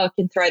 Hopefully, I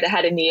can throw the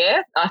hat in the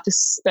air after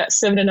about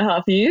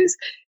 7.5 years.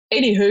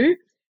 Anywho.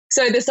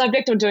 So the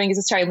subject I'm doing is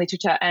Australian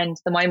literature, and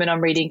at the moment I'm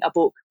reading a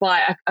book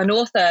by an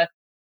author,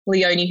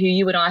 Leonie, who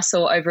you and I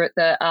saw over at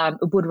the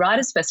Ubud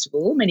Writers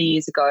Festival many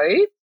years ago,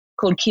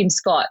 called Kim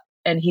Scott,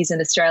 and he's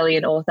an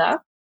Australian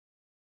author,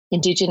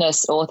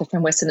 Indigenous author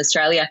from Western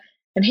Australia,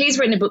 and he's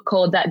written a book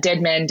called That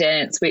Dead Man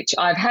Dance, which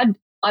I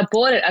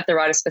bought it at the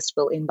Writers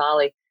Festival in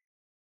Bali,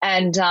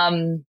 and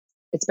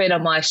it's been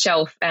on my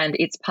shelf, and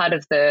it's part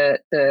of the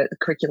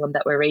curriculum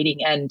that we're reading,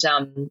 and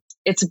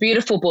it's a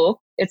beautiful book.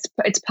 It's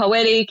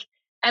poetic.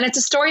 And it's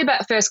a story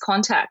about first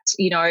contact,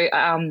 you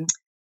know,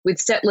 with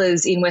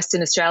settlers in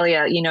Western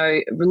Australia, you know,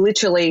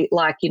 literally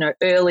like, you know,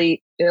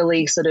 early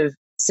sort of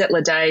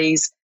settler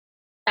days.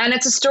 And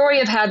it's a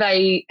story of how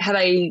they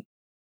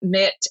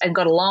met and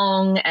got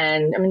along.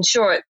 And I mean,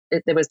 sure,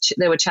 there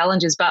were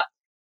challenges, but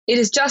it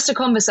is just a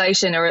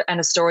conversation and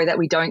a story that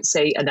we don't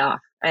see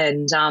enough.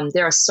 And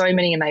there are so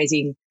many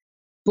amazing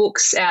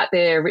books out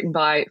there written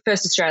by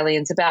First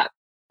Australians about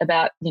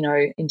you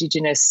know,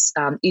 Indigenous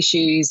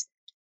issues.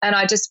 And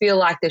I just feel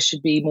like there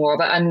should be more of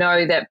it. I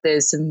know that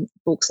there's some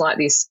books like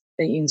this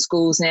in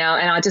schools now,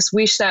 and I just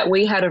wish that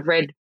we had have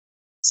read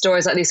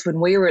stories like this when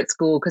we were at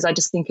school, because I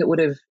just think it would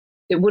have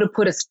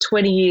put us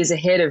 20 years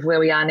ahead of where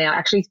we are now,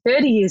 actually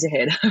 30 years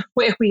ahead of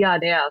where we are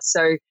now.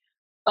 So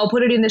I'll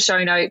put it in the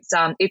show notes.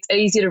 It's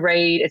easy to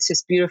read. It's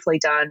just beautifully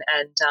done,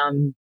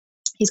 and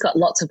he's got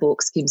lots of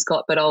books, Kim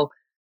Scott, but I'll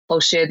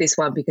share this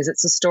one because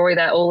it's a story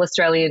that all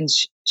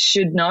Australians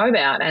should know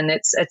about, and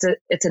it's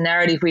a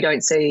narrative we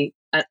don't see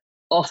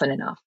often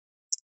enough.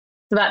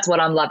 So that's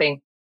what I'm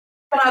loving.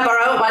 Can I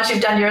borrow it once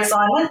you've done your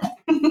assignment?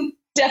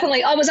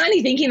 Definitely. I was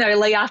only thinking though,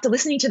 Lee, after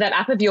listening to that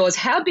app of yours,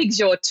 how big's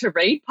your to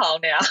read pile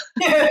now?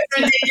 Yeah,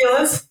 it's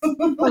ridiculous.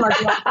 Oh my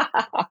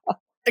God.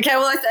 Okay,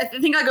 well, I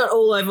think I got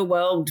all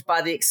overwhelmed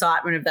by the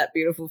excitement of that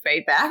beautiful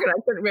feedback, and I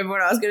couldn't remember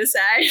what I was going to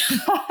say.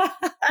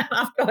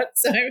 I've got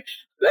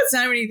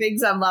so many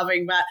things I'm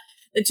loving, but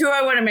the two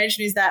I want to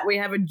mention is that we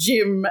have a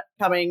gym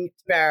coming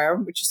to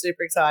Barham, which is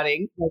super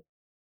exciting.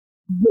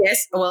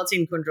 Yes, well, it's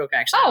in Kundruk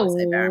actually.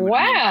 Oh,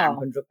 wow.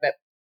 Kundruk, but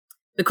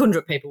the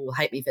Kundruk people will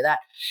hate me for that.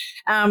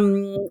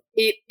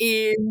 It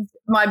is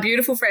my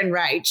beautiful friend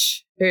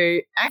Rach, who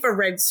has a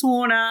red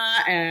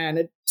sauna and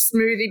a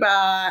smoothie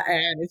bar,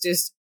 and it's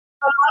just.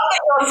 I love that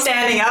you're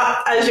standing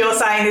up as you're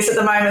saying this at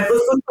the moment. It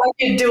looks like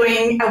you're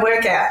doing a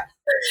workout.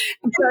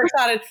 I'm so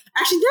excited.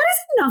 Actually, that is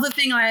another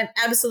thing I am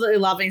absolutely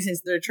loving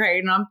since the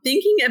retreat, and I'm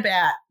thinking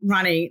about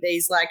running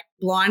these like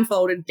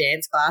blindfolded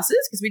dance classes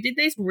because we did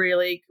these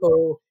really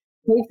cool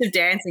weeks of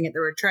dancing at the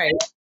retreat.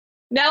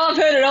 Now I've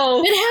heard it all.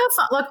 And how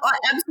fun. Like, I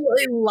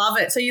absolutely love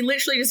it. So you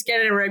literally just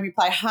get in a room, you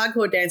play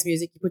hardcore dance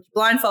music, you put your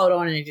blindfold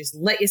on and you just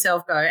let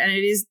yourself go, and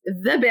it is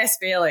the best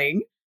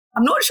feeling.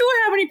 I'm not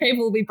sure how many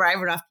people will be brave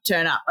enough to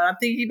turn up, but I'm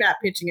thinking about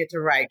pitching it to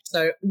Rach.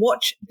 So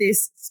watch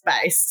this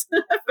space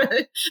for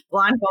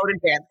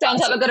blindfolded dance. Sounds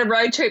like we've got a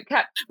road trip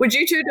cap. Would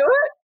you two do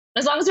it?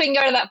 As long as we can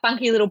go to that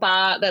funky little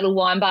bar, that little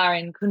wine bar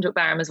in Kundruk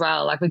Barham as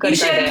well. Like, we've got to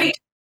go there.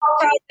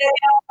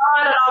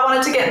 and I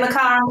wanted to get in the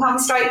car and come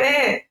straight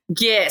there.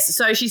 Yes,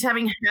 so she's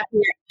having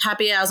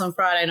happy hours on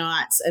Friday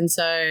nights, and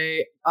so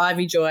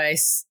Ivy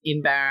Joyce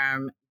in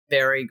Barham,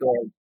 very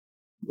good.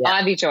 Yeah.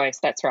 Ivy Joyce,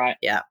 that's right.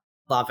 Yeah,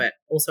 love it.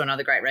 Also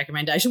another great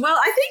recommendation. Well,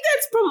 I think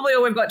that's probably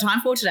all we've got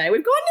time for today.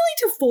 We've gone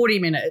nearly to 40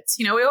 minutes.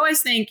 You know, we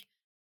always think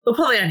we'll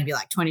probably only be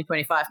like 20,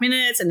 25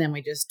 minutes, and then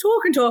we just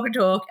talk and talk and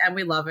talk, and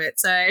we love it.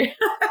 So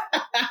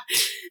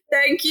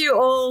thank you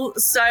all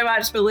so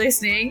much for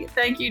listening.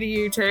 Thank you to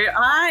you two.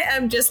 I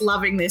am just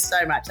loving this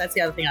so much. That's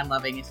the other thing I'm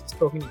loving, is just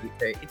talking to you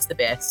two. It's the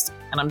best,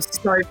 and I'm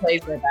so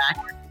pleased we're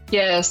back.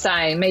 Yeah,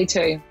 same. Me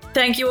too.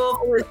 Thank you all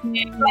for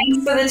listening.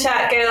 Thanks for the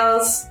chat,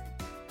 girls.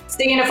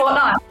 See you in a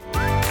fortnight.